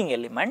heating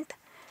element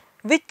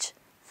which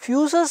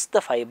fuses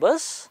the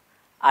fibers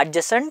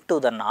adjacent to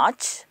the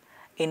notch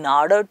in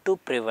order to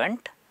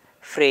prevent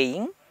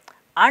fraying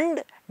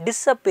and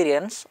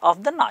disappearance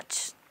of the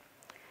notch.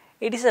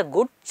 It is a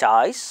good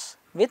choice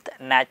with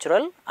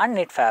natural and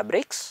knit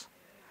fabrics.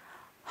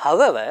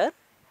 However,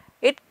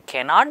 it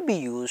cannot be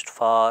used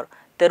for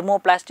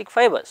thermoplastic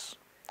fibers.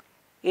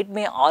 It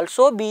may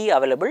also be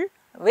available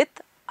with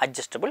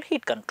adjustable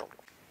heat control.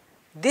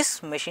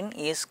 This machine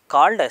is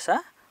called as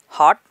a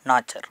hot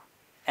notcher.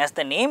 As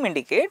the name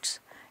indicates,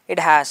 it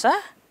has a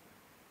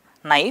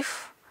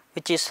knife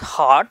which is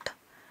hot,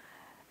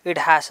 it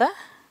has a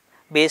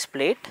base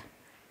plate,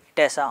 it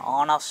has a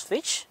on off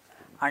switch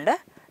and a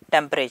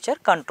temperature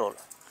control.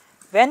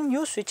 When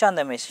you switch on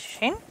the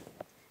machine,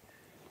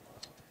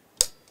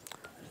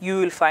 you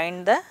will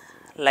find the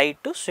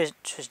light to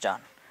switch on.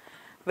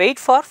 Wait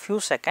for few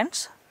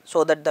seconds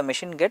so that the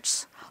machine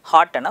gets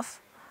hot enough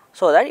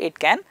so that it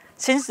can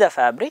cinch the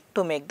fabric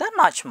to make the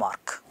notch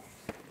mark.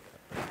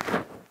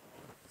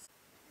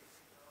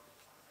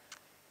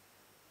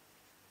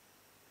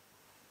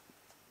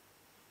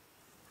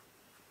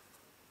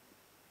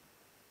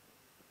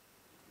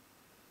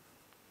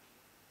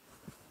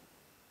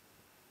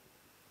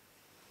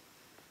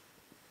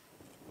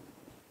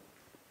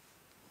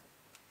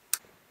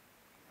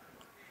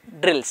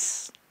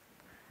 Drills.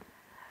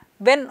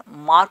 When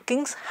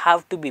markings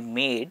have to be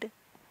made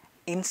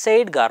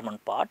inside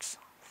garment parts,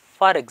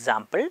 for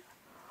example,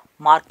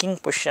 marking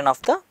position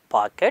of the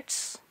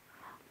pockets,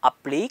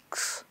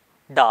 appliques,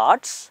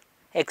 dots,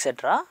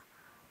 etc.,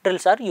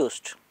 drills are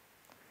used.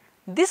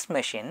 This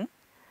machine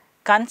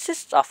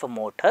consists of a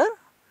motor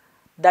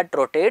that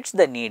rotates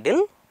the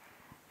needle,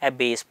 a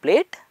base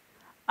plate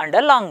and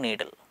a long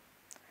needle.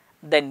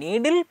 The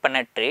needle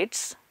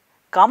penetrates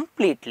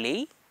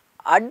completely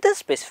at the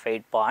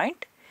specified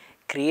point,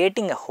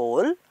 creating a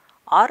hole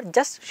or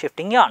just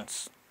shifting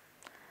yarns.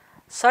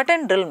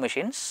 Certain drill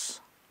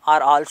machines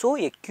are also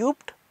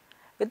equipped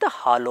with a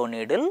hollow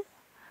needle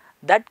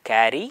that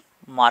carry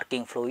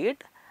marking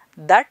fluid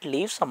that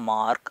leaves a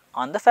mark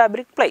on the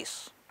fabric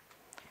place.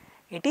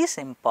 It is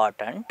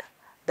important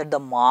that the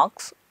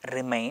marks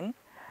remain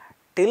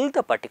till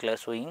the particular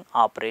sewing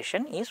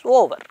operation is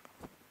over.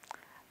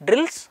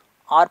 Drills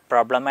are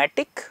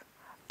problematic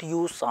to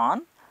use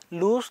on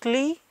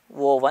loosely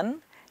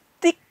woven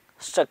thick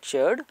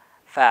structured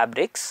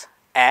fabrics,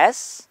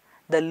 as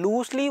the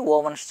loosely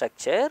woven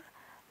structure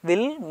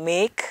will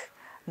make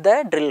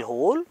the drill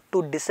hole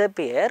to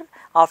disappear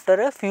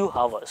after a few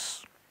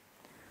hours.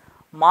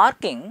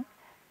 Marking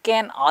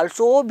can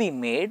also be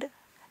made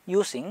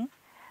using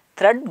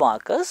thread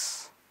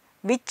markers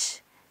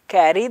which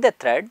carry the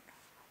thread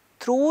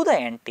through the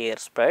entire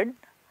spread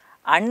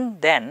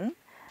and then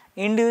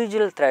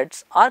individual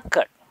threads are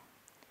cut.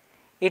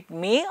 It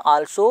may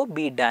also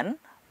be done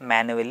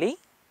manually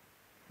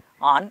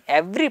on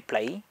every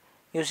ply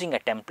using a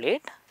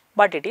template,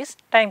 but it is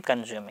time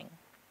consuming.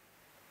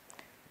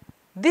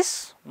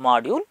 This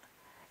module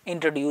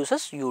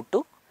introduces you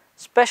to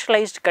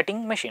specialized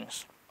cutting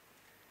machines.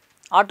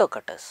 Auto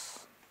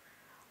cutters.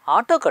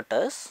 Auto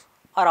cutters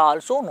are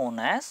also known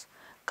as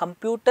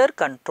computer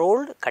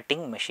controlled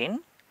cutting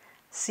machine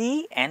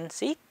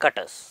 (CNC)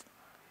 cutters.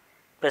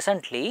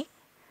 Presently,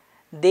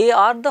 they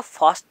are the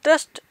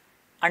fastest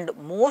and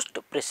most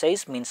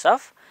precise means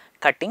of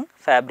cutting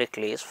fabric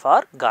layers for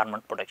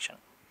garment production.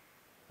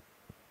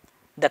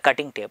 The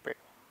cutting table.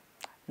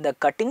 The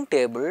cutting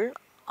table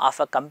of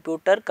a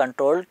computer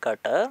controlled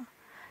cutter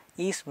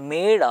is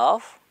made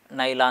of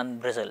nylon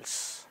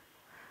bristles.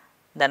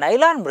 The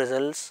nylon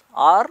bristles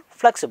are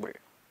flexible.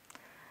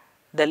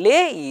 The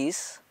lay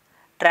is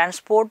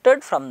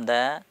transported from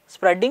the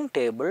spreading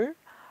table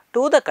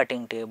to the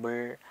cutting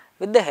table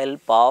with the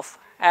help of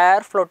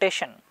air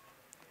flotation.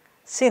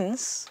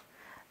 Since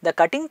the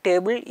cutting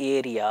table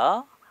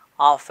area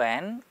of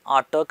an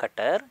auto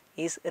cutter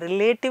is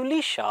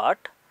relatively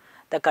short,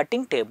 the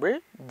cutting table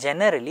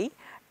generally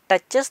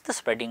touches the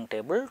spreading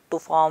table to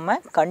form a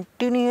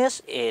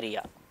continuous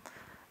area.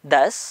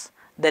 Thus,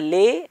 the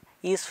lay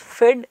is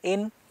fed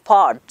in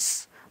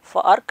parts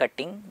for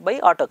cutting by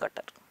auto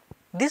cutter.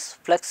 This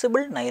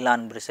flexible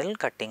nylon bristle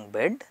cutting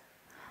bed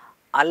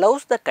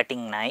allows the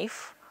cutting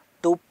knife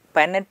to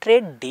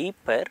penetrate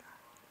deeper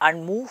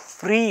and move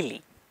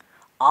freely.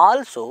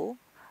 Also,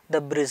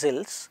 the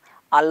bristles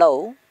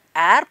allow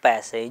air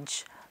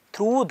passage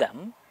through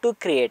them to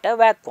create a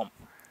vacuum.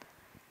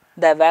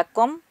 The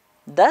vacuum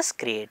thus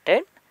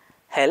created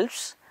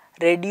helps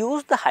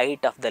reduce the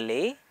height of the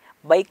lay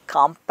by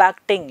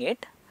compacting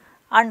it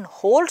and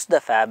holds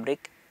the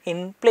fabric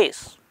in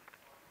place.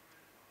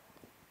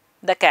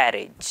 The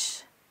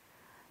carriage.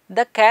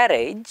 The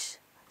carriage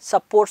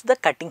supports the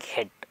cutting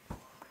head.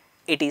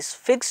 It is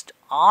fixed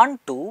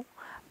onto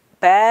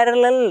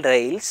parallel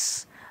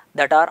rails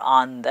that are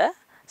on the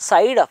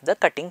side of the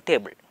cutting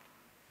table.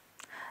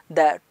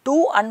 The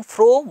to and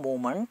fro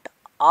movement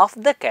of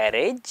the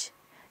carriage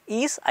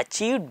is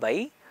achieved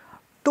by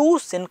two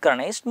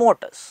synchronized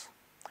motors.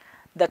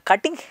 The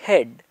cutting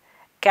head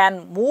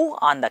can move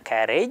on the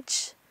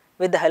carriage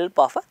with the help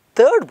of a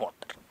third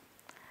motor.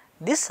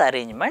 This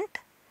arrangement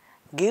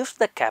gives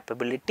the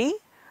capability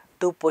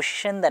to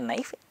position the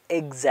knife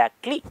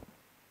exactly.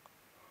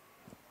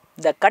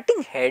 The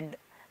cutting head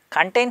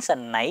contains a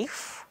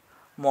knife,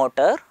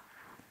 motor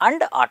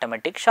and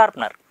automatic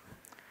sharpener.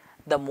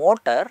 The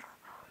motor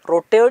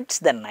rotates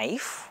the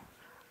knife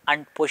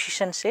and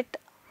positions it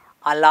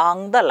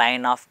along the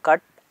line of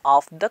cut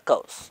of the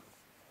curves.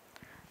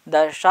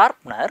 The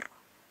sharpener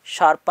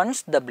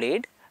sharpens the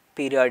blade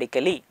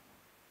periodically.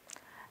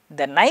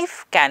 The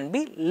knife can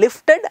be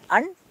lifted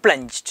and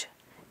plunged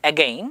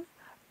again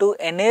to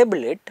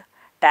enable it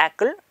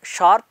tackle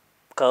sharp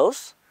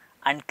curves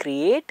and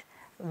create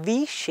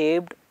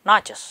V-shaped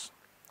notches.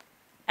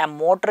 A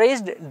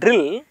motorized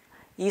drill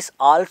is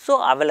also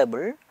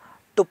available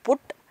to put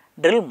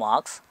drill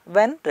marks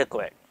when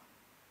required.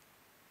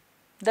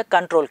 The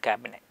control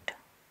cabinet.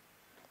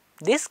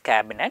 This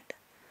cabinet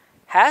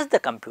has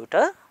the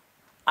computer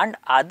and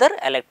other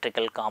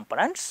electrical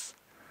components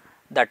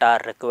that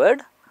are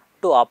required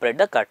to operate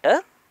the cutter,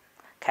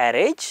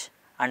 carriage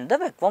and the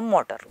vacuum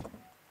motor.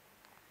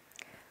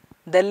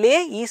 The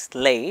lay is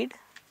laid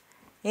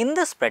in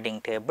the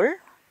spreading table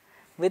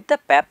with the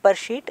paper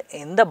sheet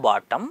in the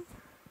bottom.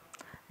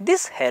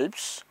 This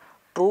helps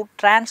to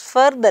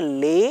transfer the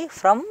lay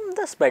from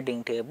the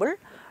spreading table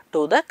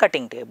to the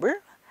cutting table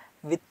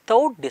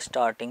without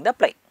distorting the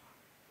ply.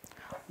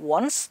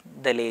 Once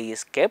the lay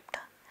is kept,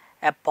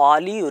 a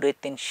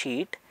polyurethane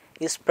sheet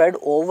is spread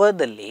over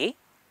the lay.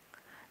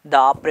 The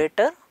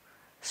operator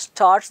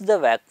starts the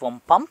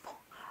vacuum pump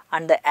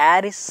and the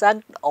air is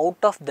sucked out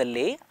of the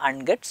lay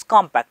and gets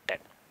compacted.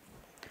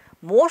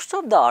 Most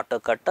of the auto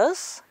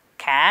cutters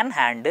can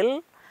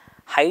handle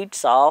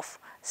heights of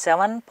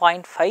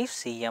 7.5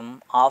 cm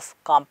of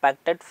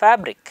compacted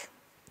fabric.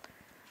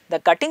 The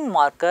cutting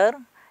marker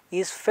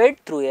is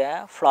fed through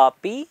a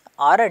floppy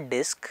or a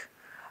disc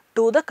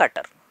to the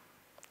cutter.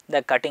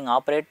 The cutting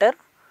operator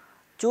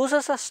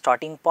chooses a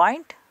starting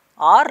point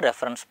or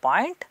reference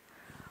point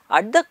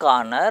at the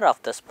corner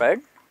of the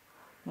spread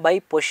by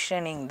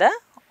positioning the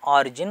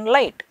origin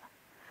light.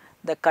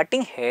 The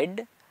cutting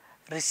head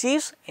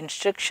receives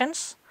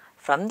instructions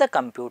from the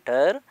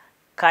computer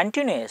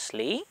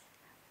continuously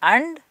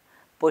and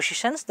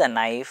positions the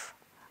knife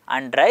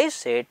and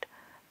drives it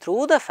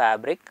through the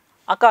fabric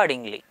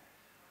accordingly.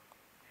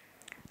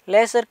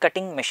 Laser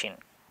cutting machine.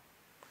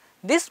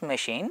 This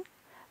machine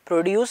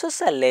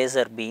produces a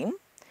laser beam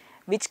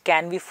which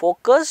can be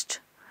focused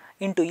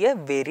into a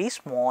very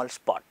small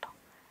spot.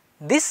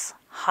 This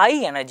high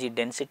energy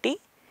density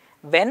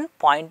when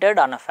pointed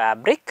on a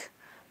fabric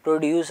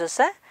produces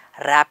a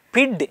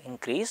rapid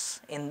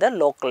increase in the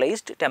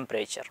localized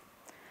temperature.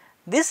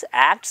 This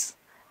acts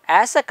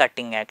as a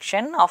cutting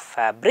action of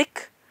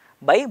fabric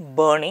by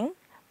burning,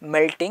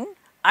 melting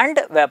and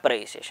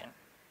vaporization.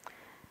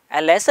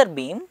 A laser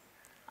beam,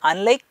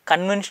 unlike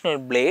conventional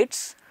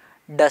blades,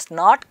 does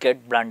not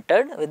get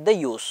blunted with the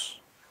use,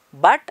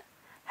 but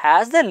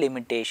has the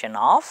limitation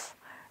of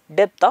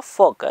depth of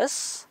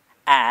focus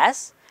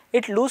as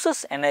it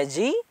loses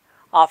energy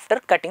after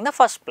cutting the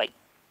first ply.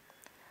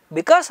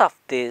 Because of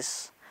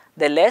this,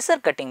 the laser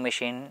cutting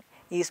machine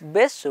is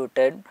best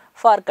suited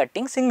for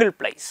cutting single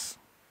plies.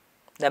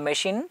 The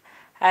machine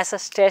has a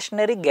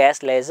stationary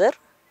gas laser,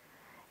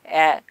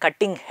 a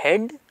cutting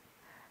head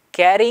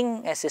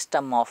carrying a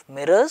system of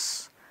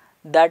mirrors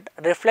that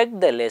reflect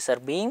the laser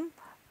beam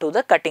to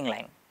the cutting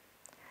line.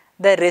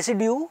 The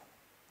residue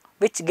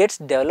which gets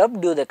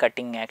developed due to the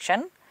cutting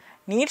action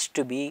needs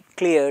to be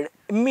cleared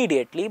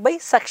immediately by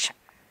suction.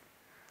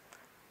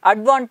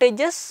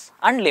 Advantages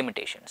and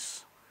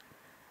limitations.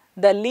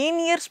 The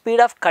linear speed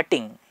of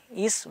cutting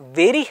is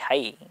very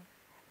high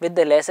with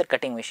the laser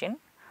cutting machine,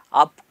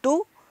 up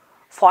to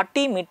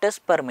 40 meters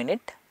per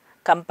minute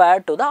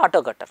compared to the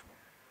auto cutter.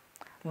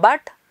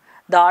 But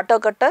the auto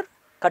cutter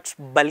cuts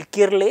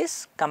bulkier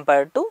lace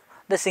compared to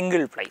the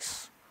single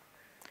plies.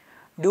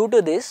 Due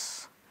to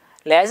this,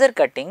 laser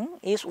cutting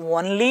is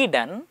only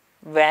done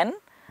when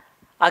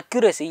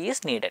accuracy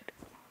is needed.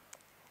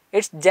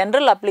 Its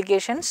general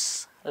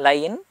applications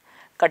lie in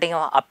cutting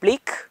of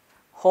applique,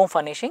 home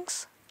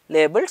furnishings,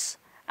 labels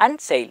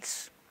and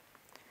sails.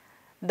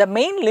 The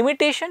main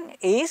limitation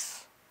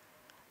is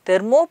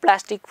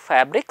thermoplastic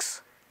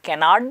fabrics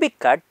cannot be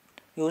cut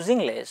using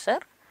laser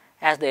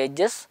as the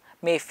edges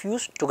may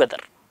fuse together.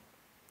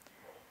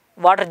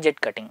 Water jet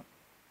cutting.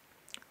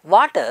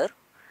 Water,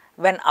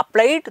 when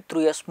applied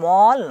through a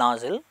small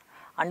nozzle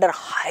under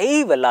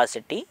high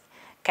velocity,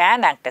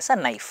 can act as a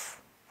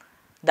knife.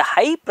 The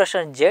high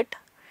pressure jet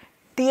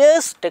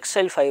tears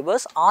textile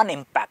fibers on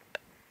impact.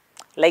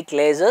 Like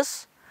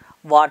lasers,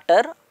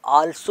 water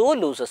also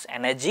loses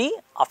energy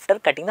after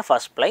cutting the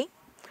first ply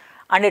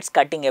and its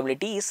cutting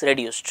ability is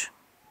reduced.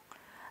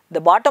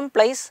 The bottom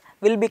plies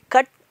will be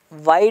cut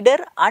wider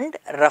and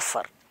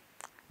rougher.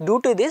 Due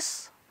to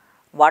this,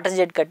 water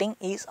jet cutting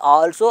is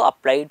also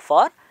applied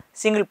for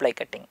single ply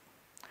cutting.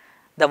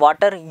 The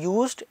water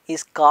used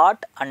is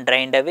caught and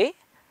drained away.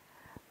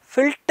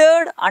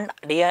 Filtered and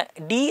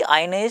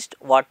deionized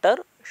water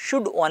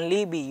should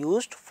only be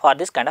used for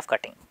this kind of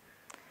cutting.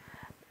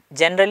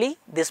 Generally,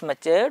 this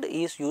method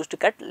is used to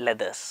cut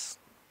leathers.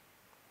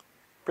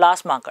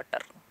 Plasma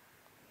cutter.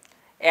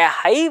 A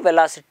high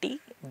velocity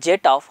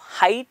jet of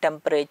high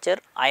temperature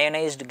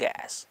ionized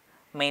gas,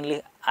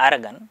 mainly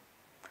argon,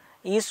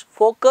 is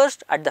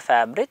focused at the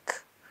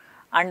fabric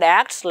and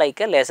acts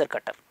like a laser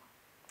cutter.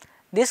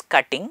 This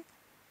cutting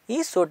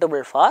is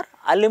suitable for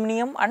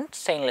aluminum and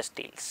stainless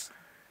steels.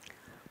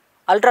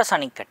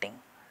 Ultrasonic cutting.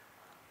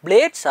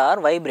 Blades are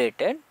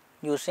vibrated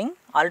using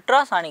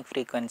ultrasonic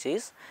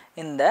frequencies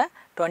in the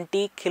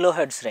 20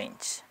 kHz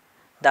range.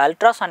 The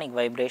ultrasonic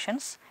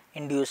vibrations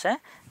induce a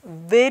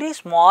very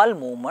small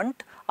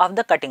movement of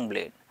the cutting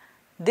blade.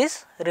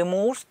 This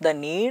removes the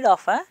need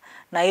of a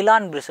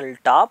nylon bristle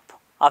top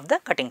of the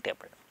cutting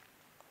table.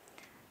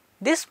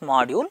 This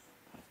module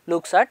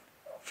looks at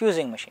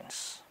fusing machines.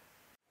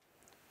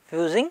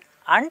 Fusing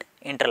and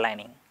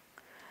interlining.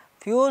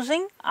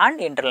 Fusing and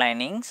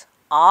interlinings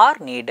are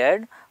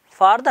needed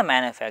for the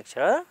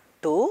manufacturer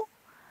to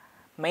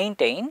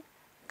maintain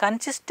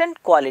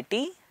consistent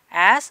quality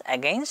as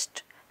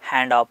against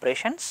hand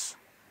operations,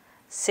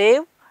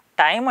 save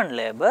time and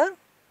labor,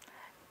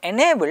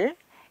 enable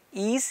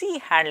easy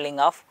handling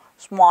of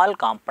small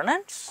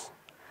components,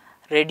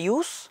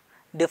 reduce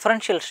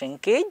differential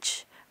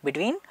shrinkage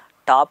between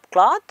top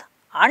cloth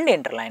and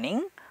interlining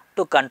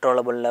to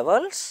controllable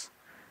levels,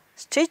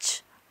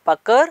 stitch,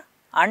 pucker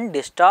and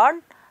distort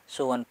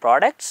sewn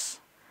products,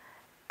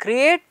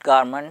 create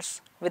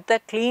garments with a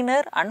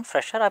cleaner and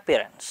fresher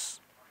appearance.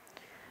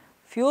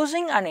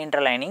 Fusing and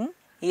interlining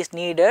is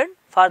needed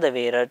for the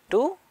wearer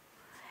to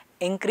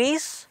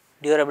increase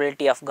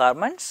durability of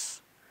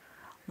garments,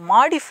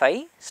 modify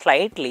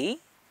slightly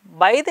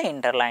by the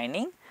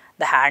interlining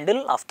the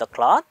handle of the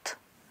cloth,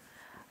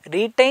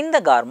 retain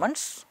the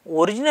garment's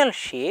original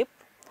shape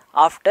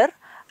after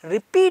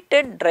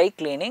repeated dry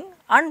cleaning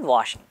and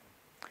washing,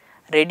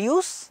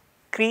 reduce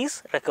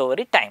crease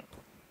recovery time.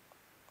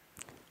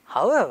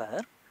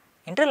 However,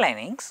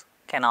 interlinings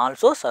can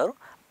also serve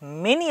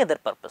many other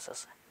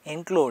purposes,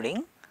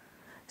 including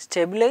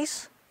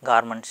stabilize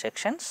garment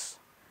sections,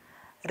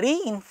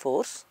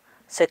 reinforce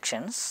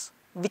sections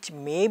which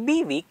may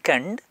be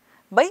weakened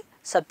by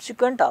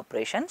subsequent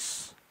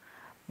operations,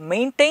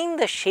 maintain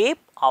the shape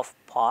of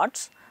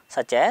parts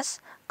such as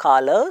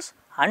collars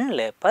and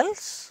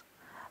lapels,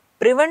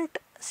 prevent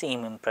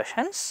seam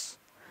impressions,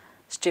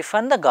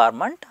 stiffen the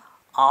garment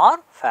or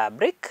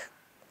fabric,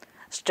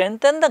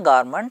 strengthen the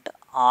garment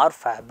or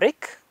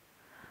fabric,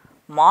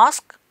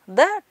 mask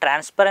the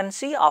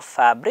transparency of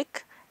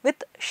fabric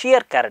with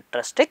shear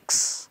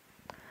characteristics,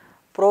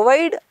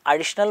 provide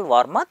additional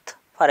warmth,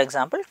 for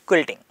example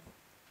quilting.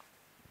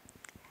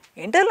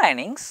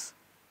 Interlinings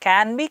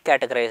can be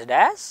categorized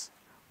as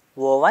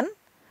woven,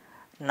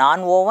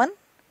 non-woven,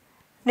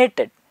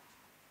 knitted.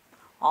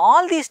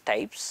 All these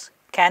types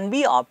can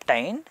be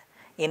obtained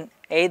in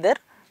either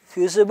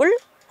fusible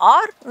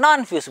or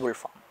non-fusible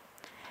form.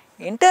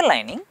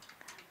 Interlining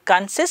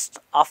consists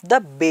of the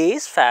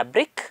base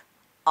fabric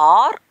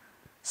or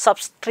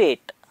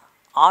substrate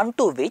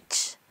onto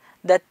which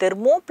the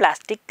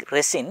thermoplastic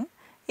resin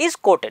is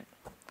coated,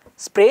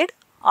 sprayed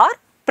or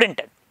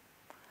printed.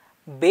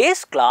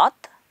 Base cloth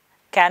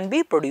can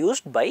be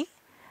produced by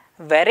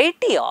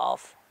variety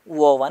of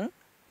woven,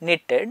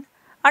 knitted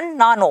and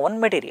non-woven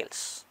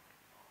materials.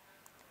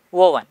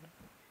 Woven.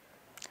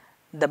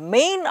 The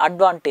main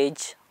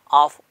advantage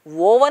of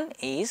woven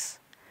is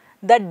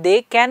that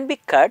they can be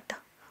cut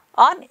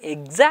on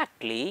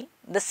exactly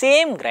the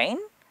same grain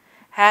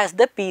as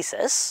the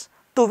pieces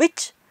to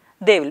which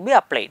they will be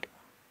applied.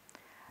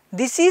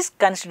 This is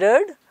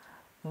considered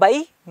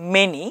by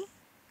many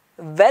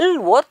well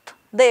worth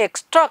the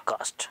extra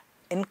cost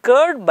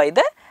incurred by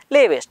the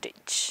lay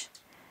wastage.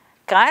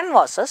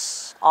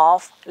 Canvases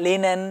of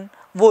linen,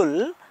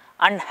 wool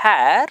and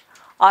hair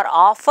are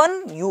often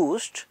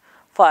used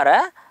for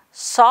a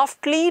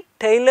softly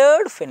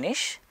tailored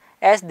finish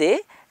as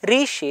they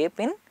reshape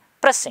in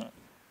pressing.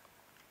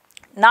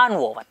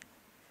 Non-woven.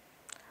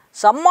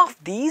 Some of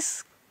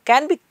these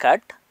can be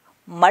cut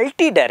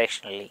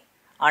multi-directionally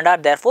and are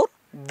therefore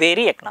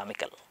very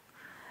economical.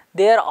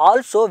 They are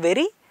also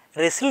very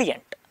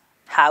resilient,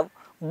 have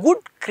good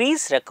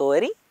crease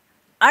recovery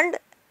and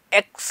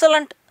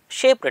excellent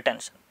shape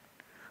retention.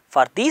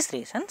 For these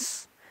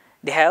reasons,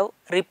 they have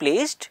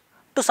replaced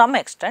to some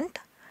extent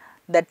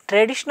the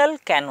traditional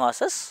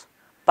canvases,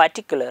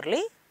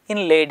 particularly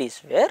in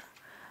ladies wear,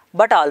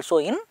 but also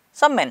in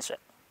some menswear.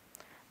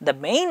 The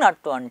main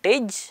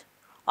advantage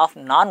of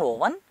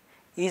non-woven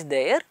is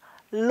their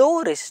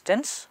low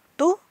resistance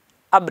to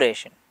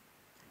abrasion.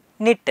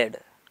 Knitted.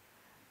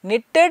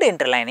 Knitted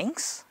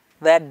interlinings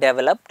were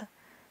developed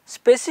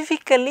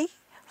specifically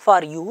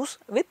for use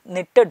with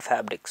knitted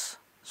fabrics,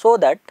 so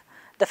that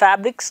the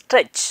fabric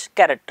stretch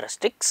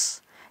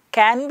characteristics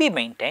can be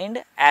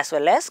maintained as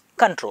well as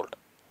controlled.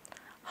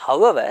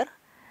 However,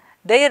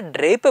 their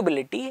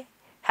drapability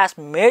has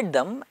made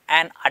them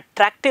an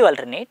attractive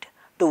alternate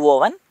to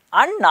woven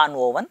and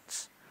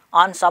non-wovens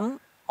on some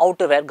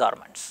outerwear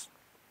garments.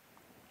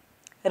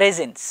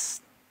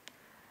 Resins.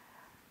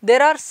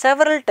 There are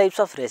several types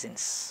of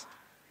resins.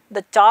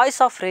 The choice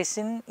of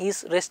resin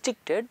is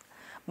restricted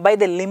by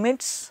the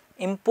limits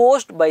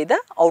imposed by the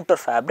outer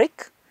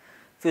fabric,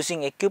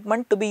 fusing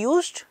equipment to be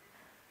used,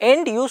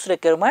 end use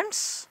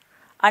requirements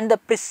and the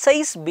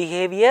precise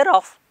behavior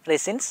of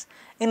resins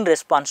in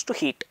response to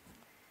heat.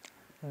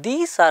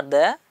 These are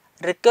the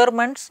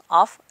requirements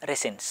of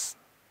resins.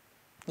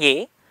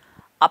 A.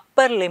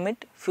 Upper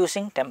limit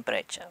fusing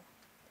temperature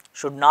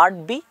should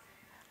not be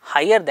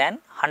higher than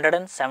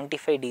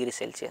 175 degrees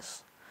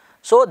Celsius,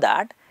 so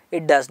that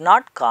it does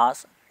not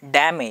cause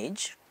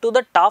damage to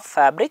the top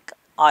fabric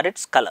or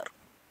its color.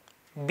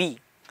 B.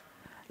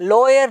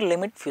 Lower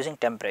limit fusing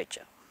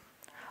temperature.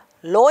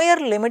 Lower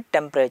limit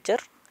temperature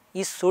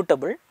is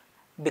suitable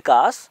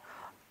because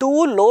too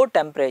low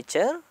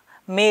temperature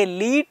may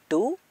lead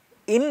to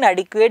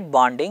inadequate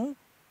bonding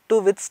to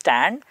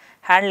withstand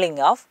handling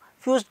of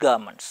fused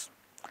garments.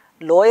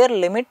 Lower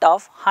limit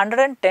of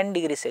 110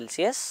 degrees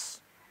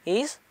Celsius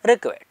is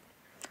required.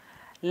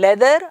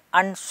 Leather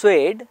and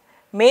suede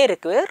may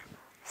require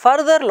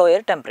further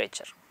lower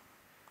temperature.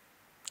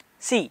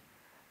 C.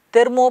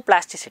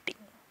 Thermoplasticity.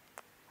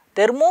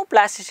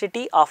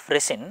 Thermoplasticity of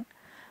resin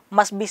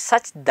must be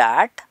such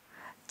that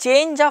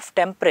change of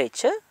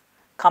temperature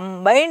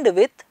combined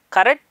with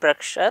correct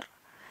pressure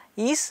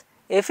is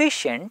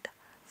efficient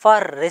for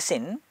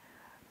resin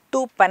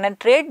to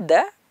penetrate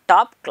the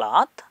top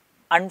cloth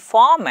and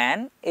form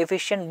an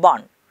efficient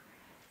bond.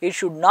 It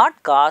should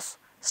not cause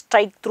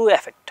strike through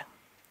effect.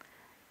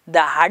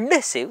 The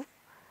adhesive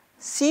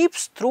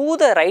seeps through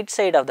the right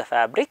side of the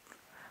fabric,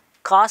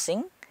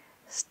 causing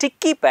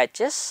sticky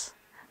patches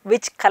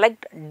which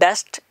collect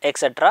dust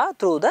etc.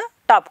 through the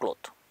top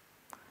cloth.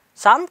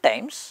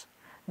 Sometimes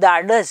the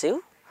adhesive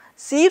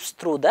seeps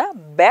through the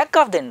back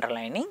of the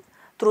interlining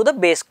through the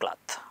base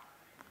cloth.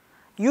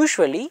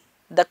 Usually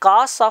the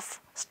cause of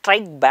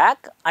strike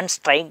back and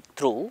strike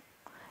through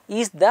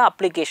is the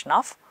application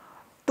of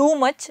too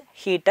much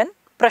heat and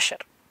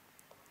pressure.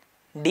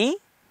 D.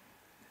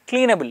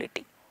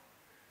 Cleanability.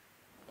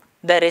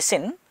 The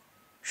resin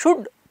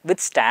should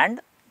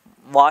withstand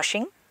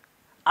washing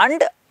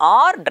and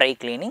or dry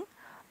cleaning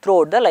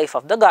throughout the life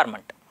of the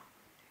garment.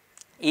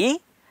 E.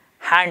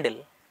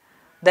 Handle.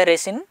 The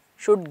resin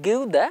should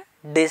give the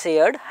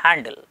desired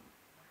handle.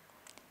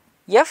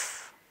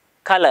 F.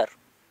 Color.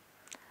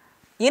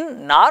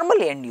 In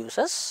normal end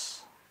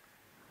uses,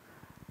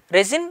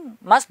 resin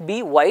must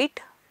be white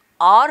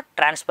or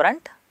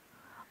transparent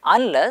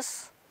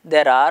unless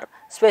there are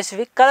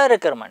specific color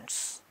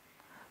requirements.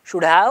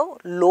 Should have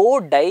low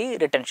dye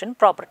retention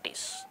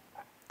properties.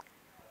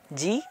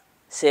 G.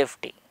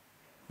 Safety.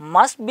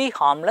 Must be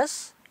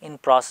harmless in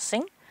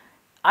processing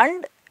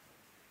and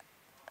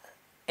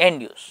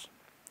end use.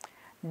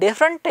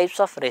 Different types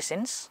of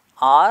resins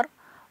are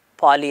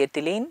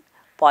polyethylene,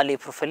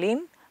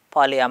 polypropylene,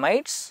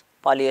 polyamides,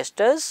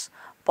 polyesters,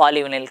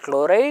 polyvinyl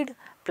chloride,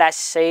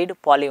 plasticide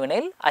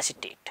polyvinyl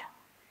acetate.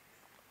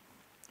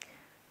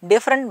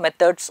 Different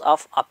methods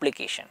of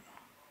application.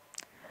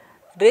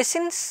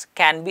 Resins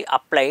can be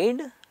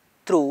applied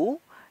through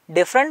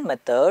different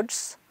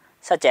methods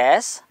such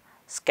as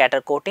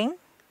scatter coating,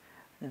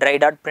 dry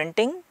dot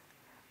printing,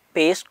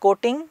 paste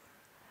coating,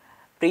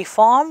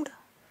 preformed,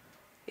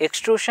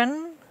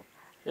 extrusion,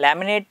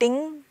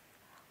 laminating,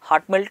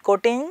 hot melt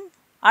coating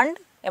and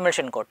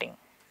emulsion coating.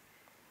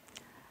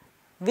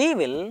 We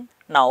will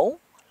now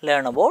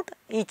learn about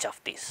each of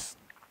these.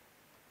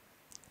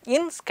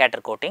 In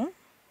scatter coating,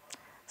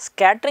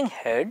 scattering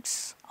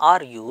heads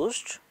are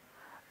used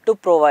to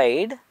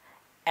provide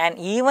an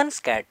even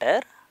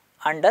scatter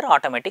under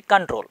automatic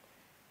control.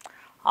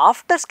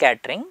 After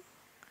scattering,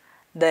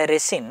 the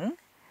resin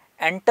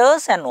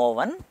enters an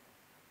oven,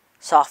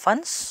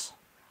 softens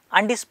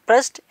and is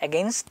pressed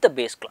against the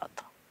base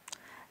cloth.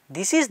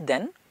 This is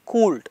then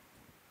cooled.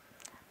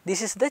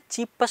 This is the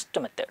cheapest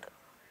method.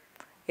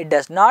 It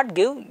does not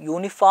give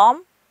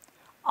uniform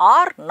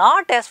or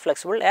not as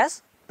flexible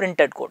as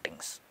printed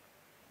coatings.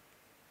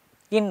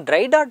 In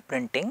dry dot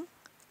printing,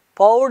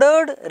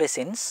 powdered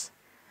resins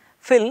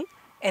fill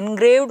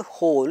engraved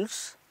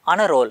holes on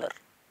a roller.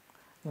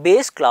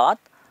 Base cloth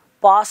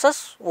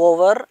passes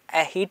over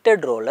a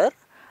heated roller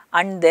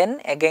and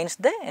then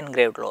against the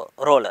engraved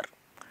roller.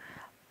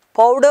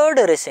 Powdered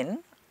resin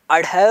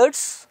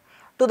adheres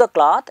to the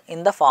cloth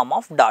in the form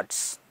of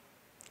dots.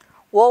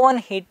 Oven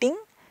heating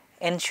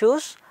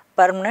ensures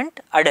permanent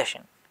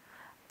adhesion.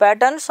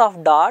 Patterns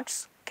of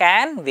dots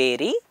can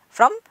vary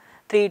from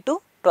 3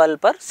 to 12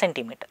 per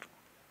centimeter.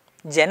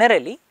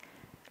 Generally,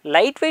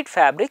 lightweight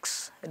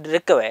fabrics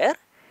require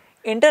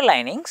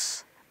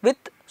interlinings with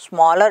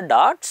smaller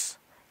dots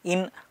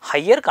in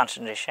higher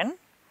concentration,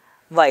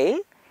 while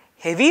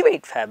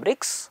heavyweight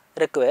fabrics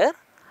require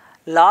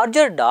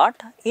larger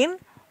dot in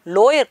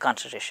lower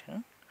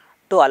concentration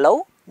to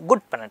allow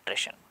good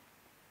penetration.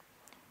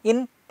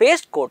 In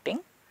paste coating,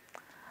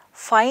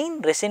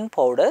 fine resin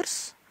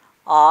powders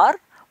are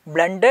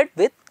blended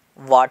with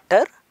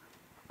water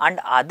and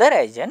other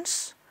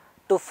agents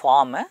to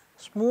form a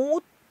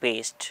smooth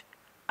paste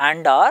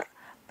and are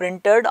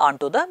printed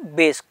onto the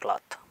base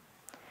cloth.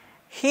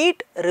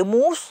 Heat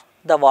removes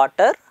the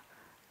water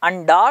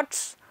and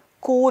dots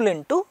cool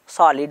into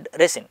solid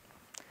resin.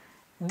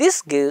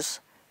 This gives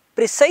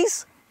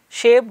precise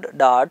shaped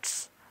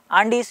dots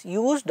and is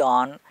used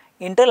on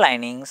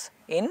interlinings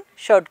in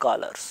shirt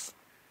collars.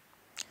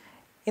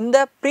 In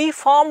the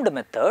preformed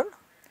method,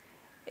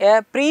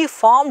 a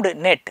preformed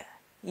net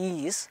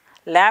is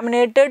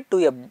laminated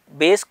to a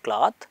base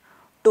cloth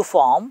to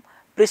form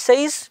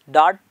precise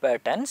dot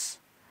patterns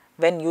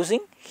when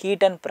using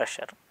heat and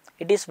pressure.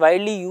 It is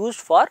widely used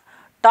for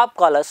top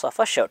collars of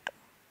a shirt.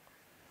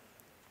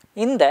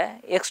 In the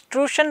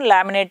extrusion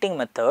laminating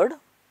method,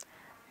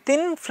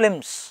 thin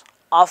films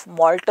of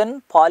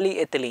molten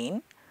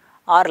polyethylene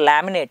are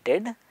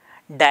laminated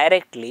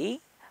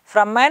directly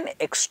from an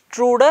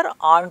extruder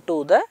onto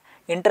the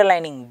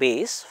interlining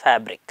base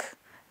fabric.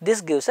 This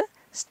gives a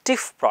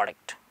stiff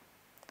product.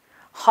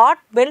 Hot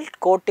melt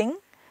coating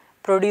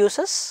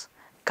produces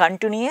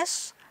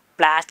continuous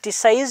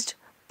plasticized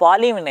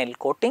polyvinyl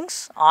coatings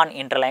on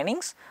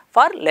interlinings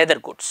for leather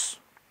goods.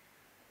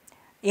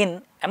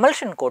 In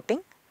emulsion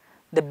coating,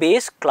 the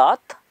base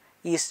cloth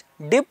is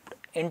dipped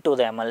into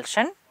the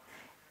emulsion.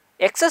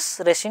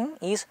 Excess resin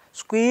is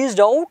squeezed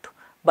out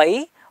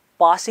by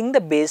passing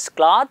the base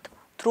cloth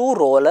through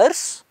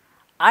rollers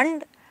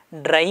and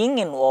drying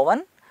in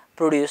oven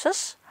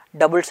produces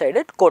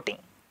double-sided coating.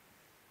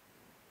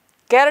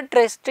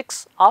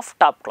 Characteristics of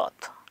top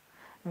cloth.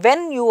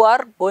 When you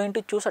are going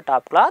to choose a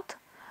top cloth,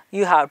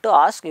 you have to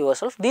ask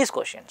yourself these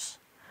questions.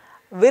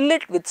 Will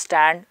it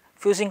withstand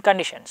fusing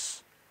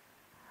conditions?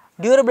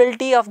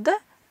 Durability of the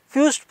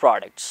fused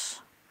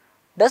products.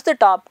 Does the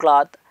top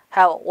cloth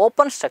have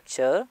open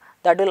structure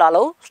that will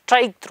allow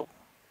strike through,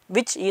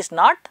 which is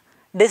not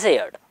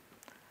desired?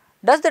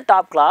 Does the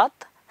top cloth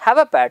have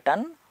a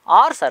pattern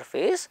or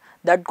surface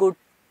that could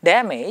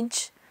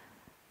damage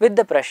with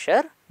the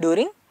pressure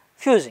during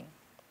fusing?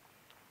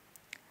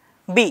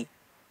 B.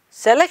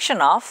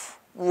 Selection of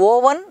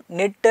woven,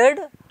 knitted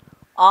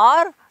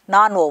or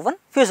non-woven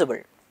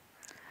fusible.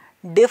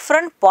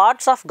 Different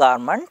parts of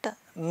garment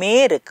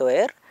may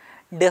require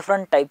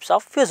different types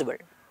of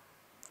fusible.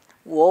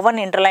 Woven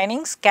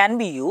interlinings can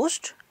be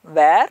used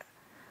where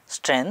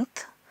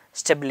strength,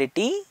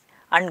 stability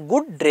and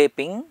good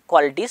draping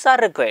qualities are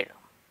required.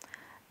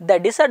 The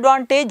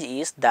disadvantage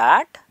is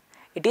that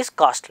it is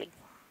costly.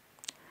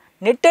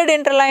 Knitted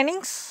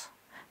interlinings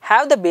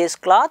have the base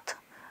cloth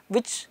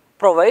which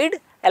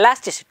provide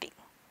elasticity.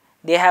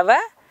 They have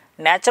a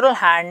natural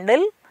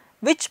handle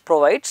which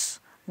provides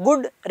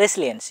good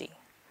resiliency.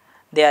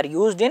 They are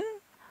used in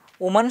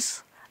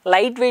women's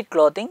lightweight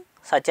clothing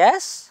such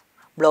as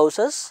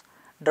blouses,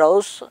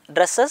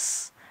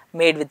 dresses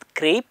made with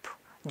crepe,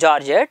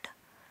 georgette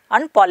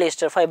and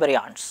polyester fiber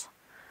yarns.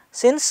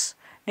 Since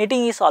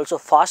knitting is also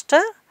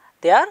faster,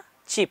 they are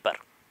cheaper.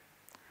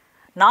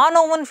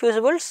 Non-woven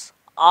fusibles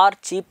are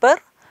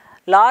cheaper,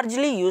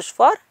 largely used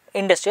for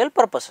industrial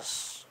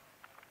purposes.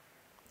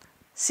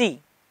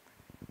 C.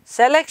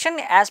 Selection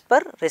as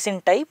per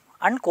resin type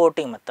and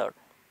coating method.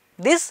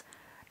 This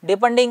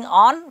depending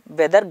on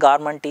whether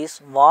garment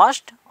is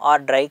washed or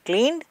dry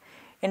cleaned,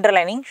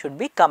 interlining should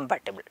be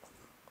compatible.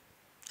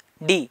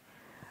 D.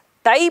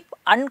 Type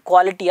and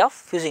quality of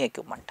fusing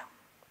equipment.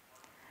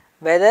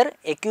 Whether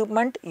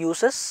equipment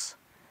uses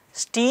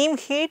steam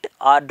heat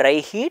or dry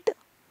heat.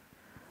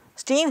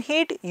 Steam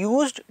heat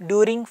used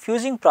during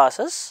fusing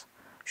process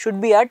should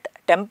be at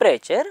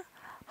temperature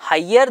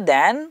higher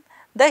than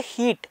the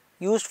heat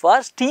used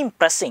for steam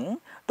pressing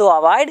to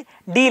avoid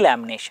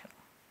delamination.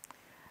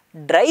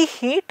 Dry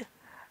heat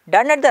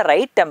done at the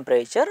right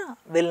temperature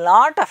will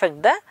not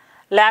affect the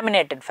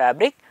laminated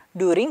fabric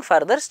during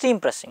further steam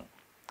pressing.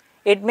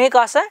 It may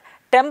cause a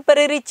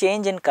temporary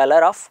change in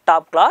color of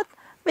top cloth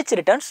which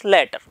returns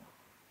later.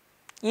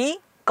 E.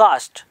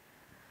 Cost.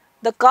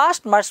 The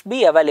cost must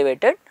be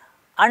evaluated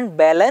and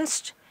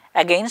balanced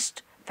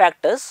against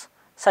factors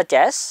such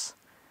as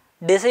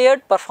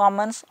desired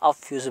performance of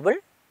fusible,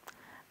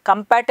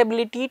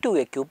 compatibility to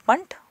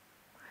equipment,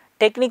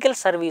 technical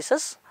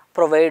services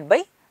provided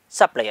by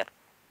supplier.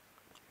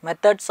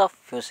 Methods of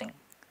fusing.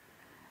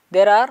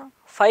 There are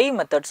 5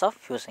 methods of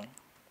fusing.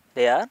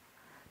 They are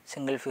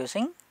single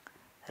fusing,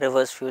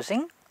 reverse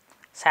fusing,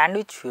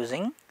 sandwich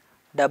fusing,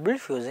 double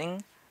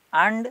fusing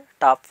and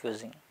top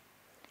fusing.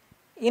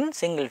 In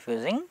single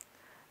fusing,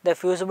 the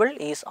fusible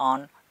is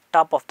on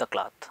top of the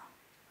cloth.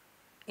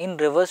 In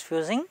reverse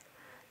fusing,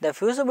 the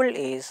fusible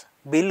is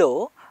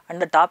below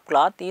and the top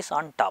cloth is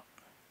on top.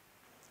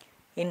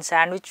 In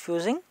sandwich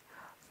fusing,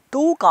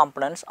 2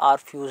 components are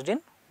fused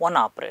in one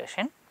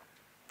operation.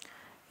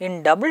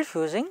 In double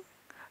fusing,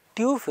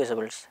 tube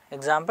fusibles,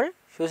 example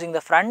fusing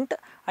the front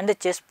and the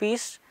chest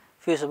piece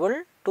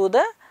fusible to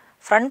the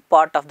front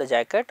part of the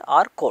jacket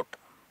or coat.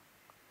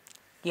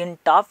 In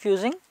top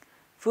fusing,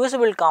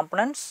 fusible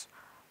components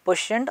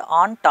positioned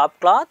on top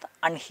cloth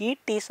and heat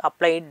is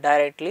applied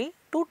directly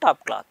to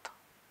top cloth.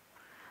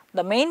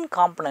 The main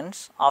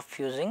components of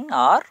fusing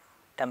are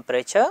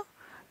temperature,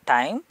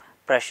 time,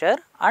 pressure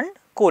and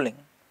cooling.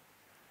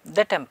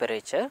 The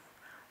temperature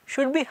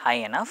should be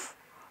high enough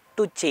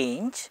to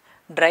change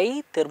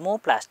dry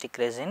thermoplastic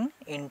resin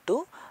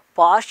into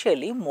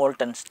partially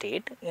molten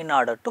state in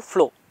order to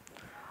flow.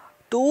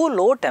 Too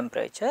low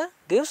temperature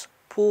gives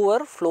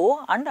poor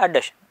flow and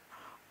adhesion.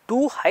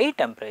 Too high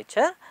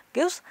temperature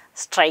gives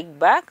strike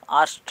back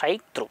or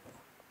strike through.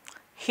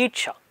 Heat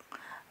shock.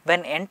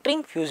 When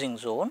entering fusing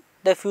zone,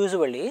 the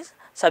fusible is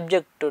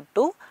subjected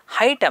to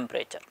high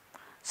temperature.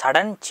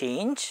 Sudden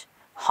change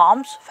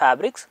harms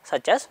fabrics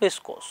such as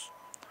viscose,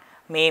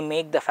 may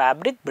make the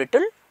fabric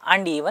brittle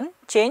and even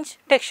change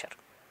texture.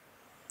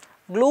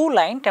 Glue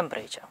line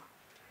temperature.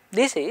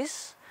 This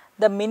is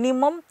the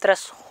minimum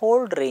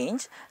threshold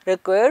range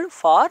required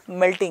for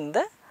melting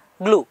the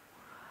glue.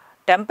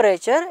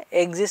 Temperature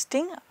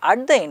existing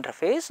at the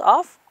interface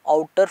of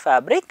outer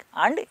fabric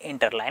and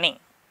interlining.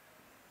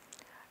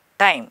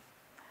 Time.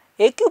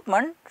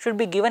 Equipment should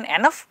be given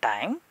enough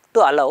time to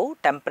allow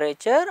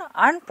temperature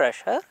and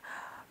pressure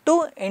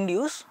to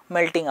induce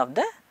melting of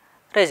the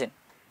resin.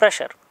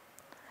 Pressure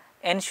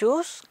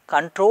ensures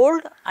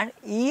controlled and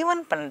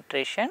even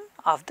penetration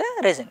of the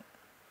resin.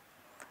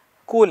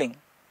 Cooling.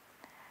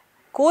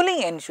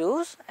 Cooling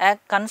ensures a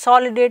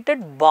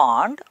consolidated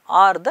bond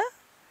or the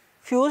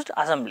fused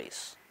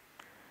assemblies.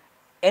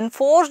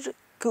 Enforced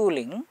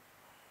cooling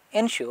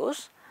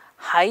ensures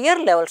higher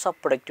levels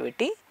of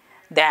productivity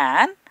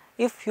than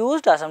if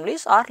fused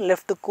assemblies are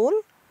left to cool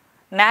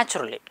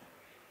naturally.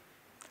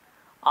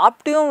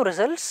 Optimum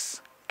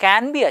results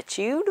can be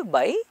achieved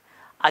by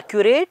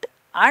accurate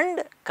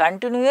and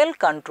continual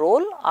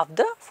control of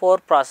the 4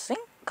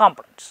 processing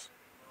components.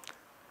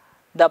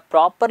 The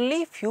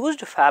properly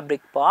fused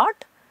fabric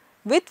part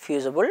with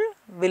fusible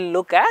will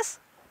look as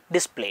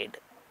displayed.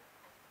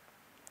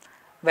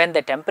 When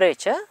the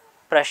temperature,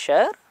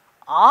 pressure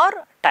or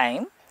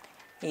time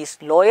is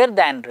lower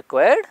than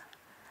required,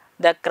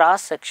 the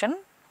cross section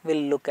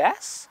will look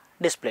as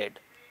displayed.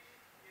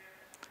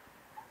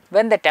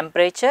 When the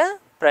temperature,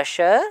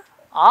 pressure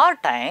or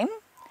time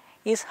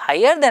is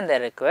higher than the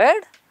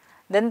required,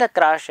 then the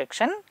cross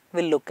section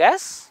will look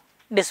as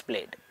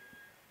displayed.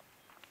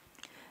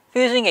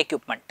 Fusing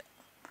equipment.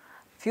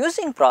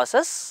 Fusing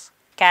process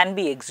can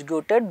be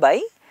executed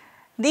by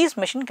these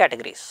machine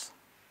categories: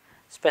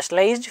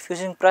 specialized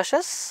fusing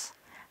presses,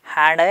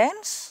 hand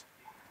irons,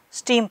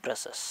 steam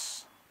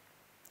presses.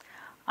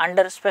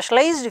 Under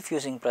specialized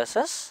fusing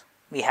presses,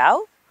 we have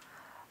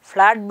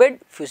flatbed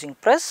fusing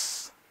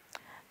press,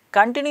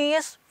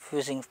 continuous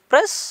fusing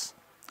press,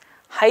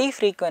 high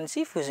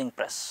frequency fusing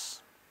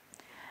press.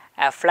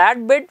 A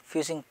flatbed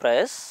fusing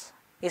press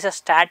is a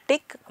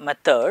static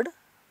method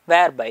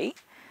whereby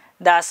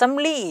the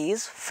assembly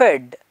is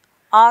fed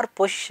or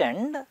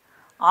positioned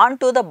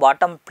onto the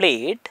bottom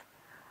plate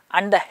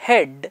and the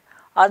head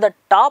or the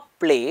top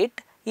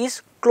plate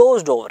is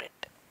closed over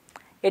it.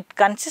 It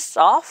consists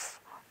of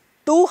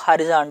 2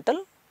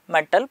 horizontal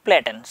metal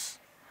platens.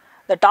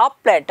 The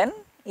top platen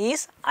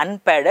is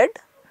unpadded,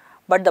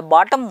 but the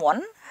bottom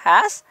one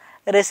has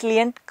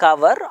resilient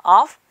cover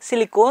of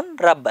silicone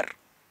rubber.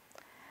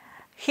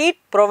 Heat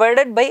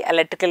provided by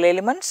electrical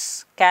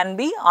elements can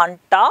be on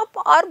top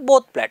or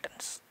both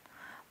platens.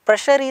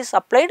 Pressure is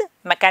applied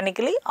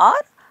mechanically or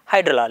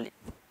hydraulically.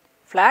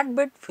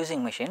 Flatbed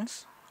fusing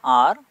machines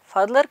are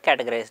further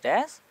categorized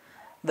as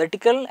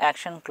vertical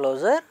action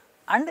closer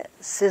and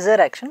scissor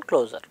action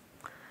closer.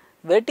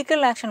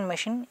 Vertical action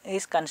machine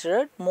is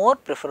considered more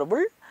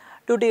preferable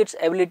due to its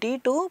ability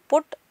to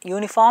put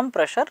uniform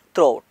pressure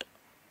throughout.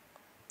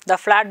 The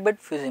flatbed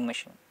fusing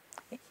machine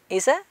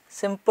is a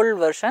simple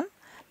version,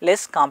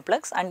 less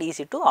complex and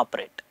easy to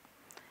operate.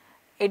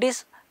 It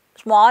is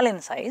small in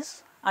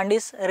size and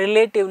is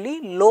relatively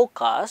low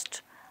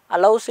cost,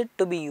 allows it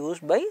to be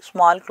used by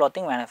small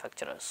clothing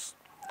manufacturers.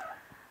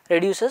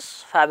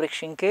 Reduces fabric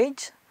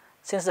shrinkage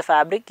since the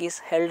fabric is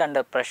held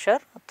under pressure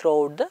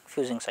throughout the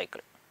fusing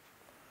cycle.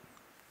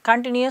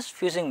 Continuous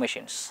fusing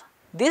machines.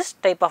 This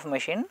type of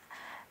machine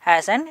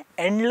has an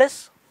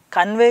endless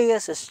conveyor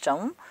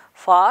system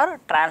for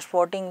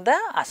transporting the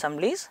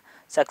assemblies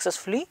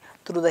successfully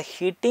through the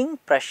heating,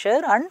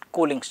 pressure and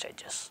cooling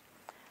stages.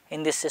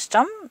 In this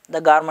system,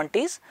 the garment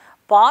is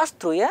passed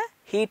through a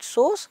heat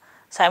source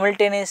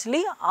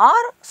simultaneously or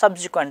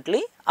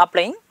subsequently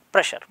applying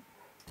pressure.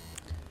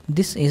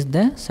 This is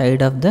the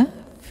side of the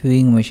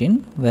fusing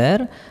machine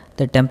where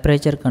the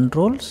temperature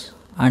controls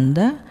and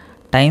the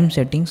time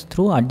settings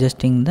through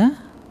adjusting the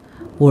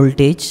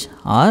voltage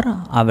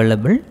are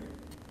available.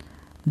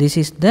 This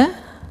is the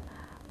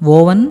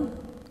woven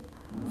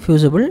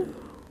fusible.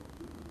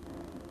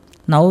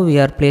 Now we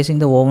are placing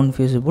the woven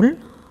fusible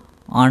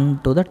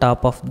onto the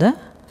top of the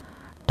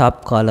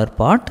top collar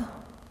part.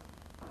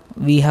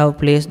 We have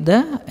placed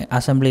the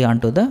assembly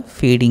onto the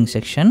feeding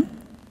section.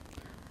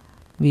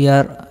 We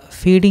are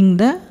feeding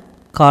the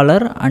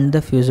collar and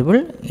the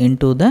fusible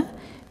into the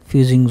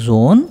fusing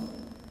zone.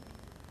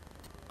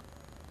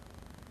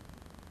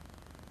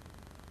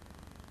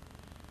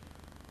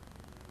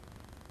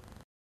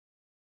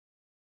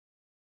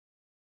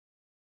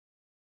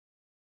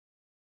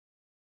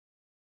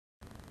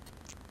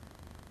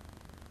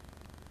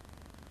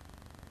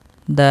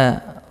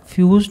 The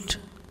fused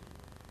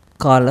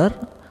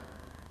collar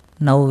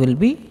now will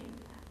be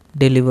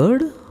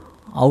delivered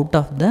out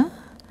of the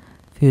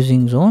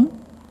fusing zone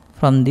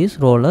from these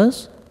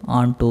rollers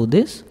onto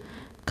this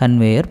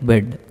conveyor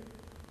bed.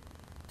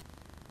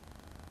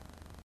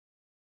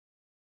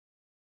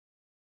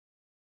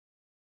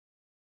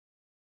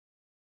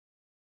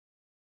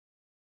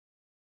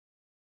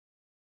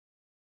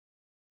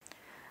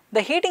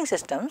 The heating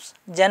systems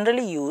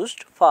generally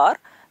used for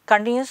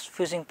continuous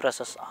fusing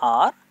process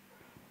are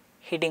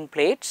heating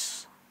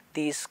plates.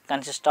 These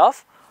consist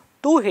of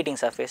 2 heating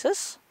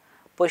surfaces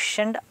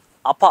positioned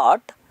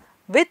apart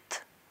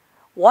with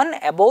one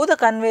above the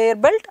conveyor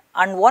belt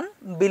and one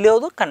below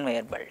the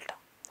conveyor belt.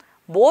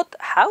 Both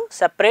have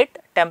separate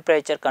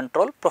temperature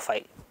control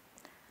profile.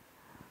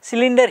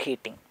 Cylinder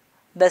heating.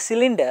 The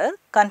cylinder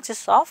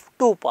consists of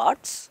two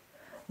parts.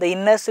 The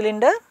inner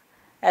cylinder,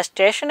 a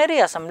stationary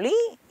assembly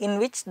in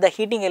which the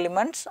heating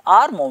elements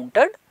are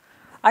mounted,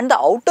 and the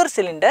outer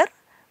cylinder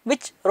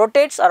which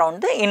rotates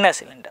around the inner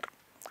cylinder.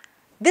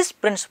 This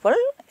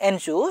principle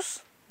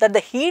ensures that the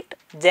heat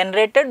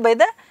generated by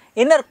the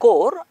inner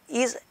core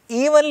is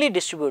evenly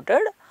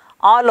distributed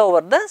all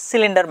over the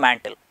cylinder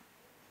mantle.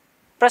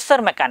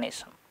 Pressure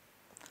mechanism.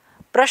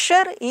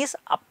 Pressure is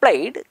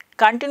applied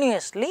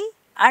continuously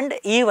and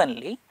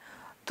evenly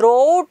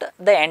throughout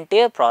the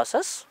entire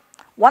process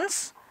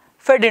once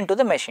fed into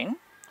the machine,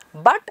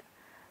 but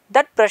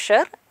that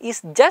pressure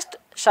is just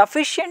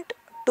sufficient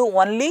to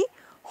only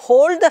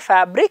hold the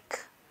fabric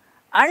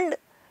and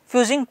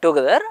fusing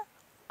together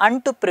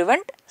and to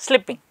prevent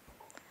slipping.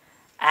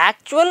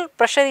 Actual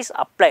pressure is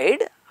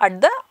applied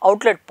at the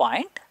outlet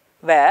point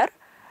where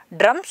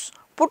drums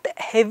put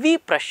heavy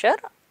pressure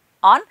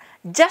on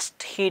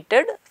just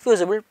heated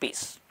fusible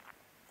piece.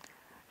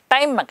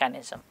 Time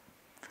mechanism.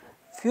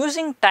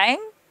 Fusing time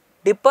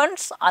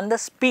depends on the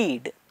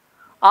speed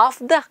of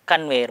the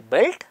conveyor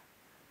belt.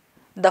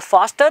 The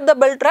faster the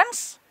belt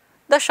runs,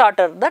 the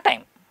shorter the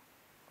time.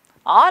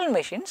 All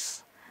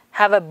machines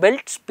have a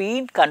belt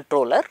speed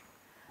controller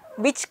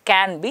which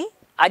can be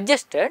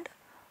adjusted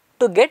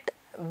to get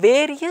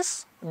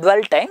various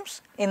dwell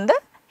times in the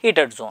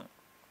heated zone.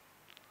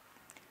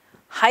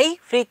 High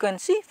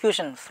frequency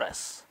fusion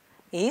press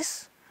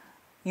is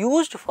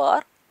used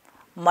for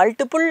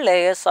multiple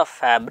layers of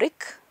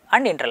fabric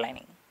and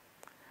interlining.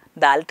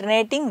 The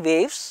alternating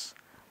waves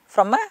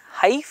from a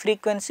high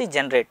frequency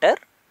generator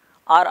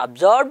are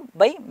absorbed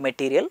by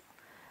material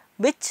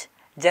which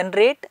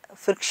generate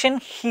friction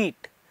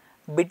heat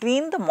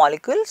between the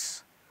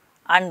molecules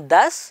and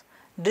thus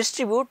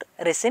distribute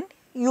resin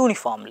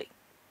uniformly.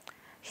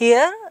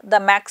 Here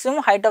the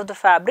maximum height of the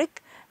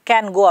fabric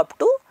can go up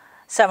to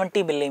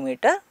 70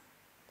 millimeter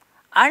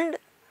and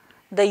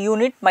the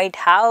unit might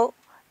have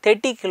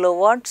 30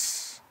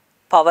 kilowatts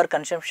power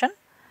consumption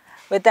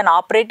with an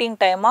operating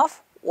time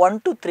of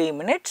 1 to 3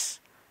 minutes,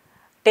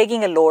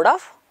 taking a load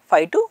of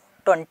 5 to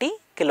 20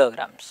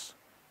 kilograms.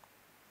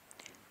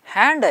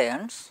 Hand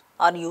irons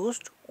are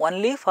used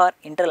only for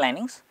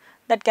interlinings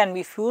that can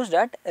be fused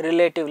at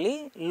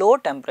relatively low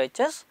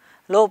temperatures,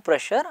 low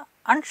pressure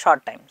and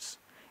short times.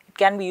 It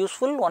can be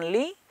useful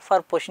only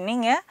for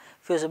positioning a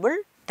fusible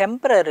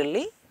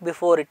temporarily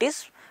before it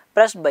is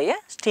pressed by a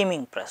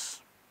steaming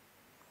press.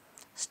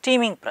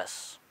 Steaming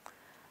press.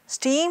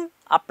 Steam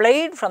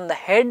applied from the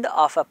head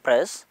of a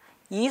press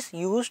is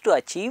used to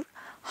achieve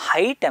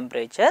high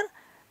temperature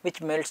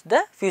which melts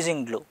the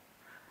fusing glue.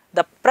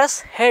 The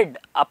press head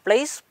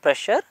applies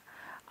pressure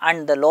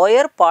and the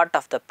lower part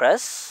of the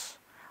press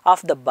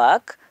of the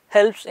back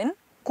helps in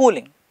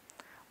cooling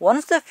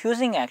once the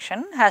fusing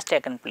action has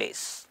taken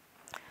place.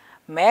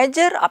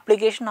 Major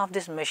application of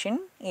this machine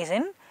is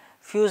in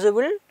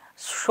fusible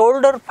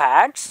shoulder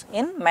pads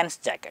in men's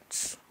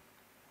jackets.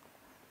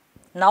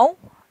 Now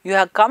you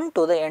have come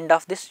to the end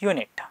of this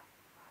unit.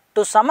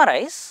 To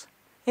summarize,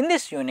 in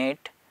this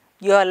unit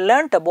you have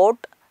learnt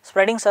about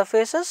spreading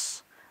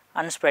surfaces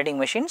and spreading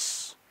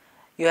machines.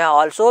 You have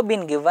also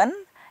been given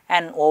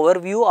an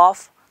overview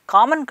of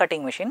common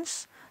cutting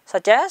machines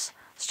such as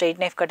straight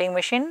knife cutting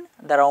machine,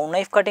 the round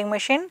knife cutting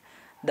machine,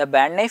 the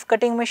band knife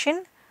cutting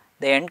machine,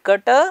 the end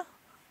cutter,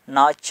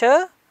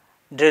 notcher,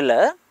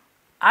 driller,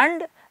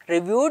 and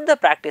reviewed the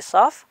practice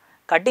of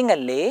cutting a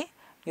lay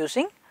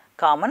using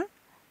common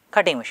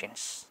cutting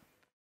machines.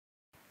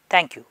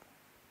 Thank you.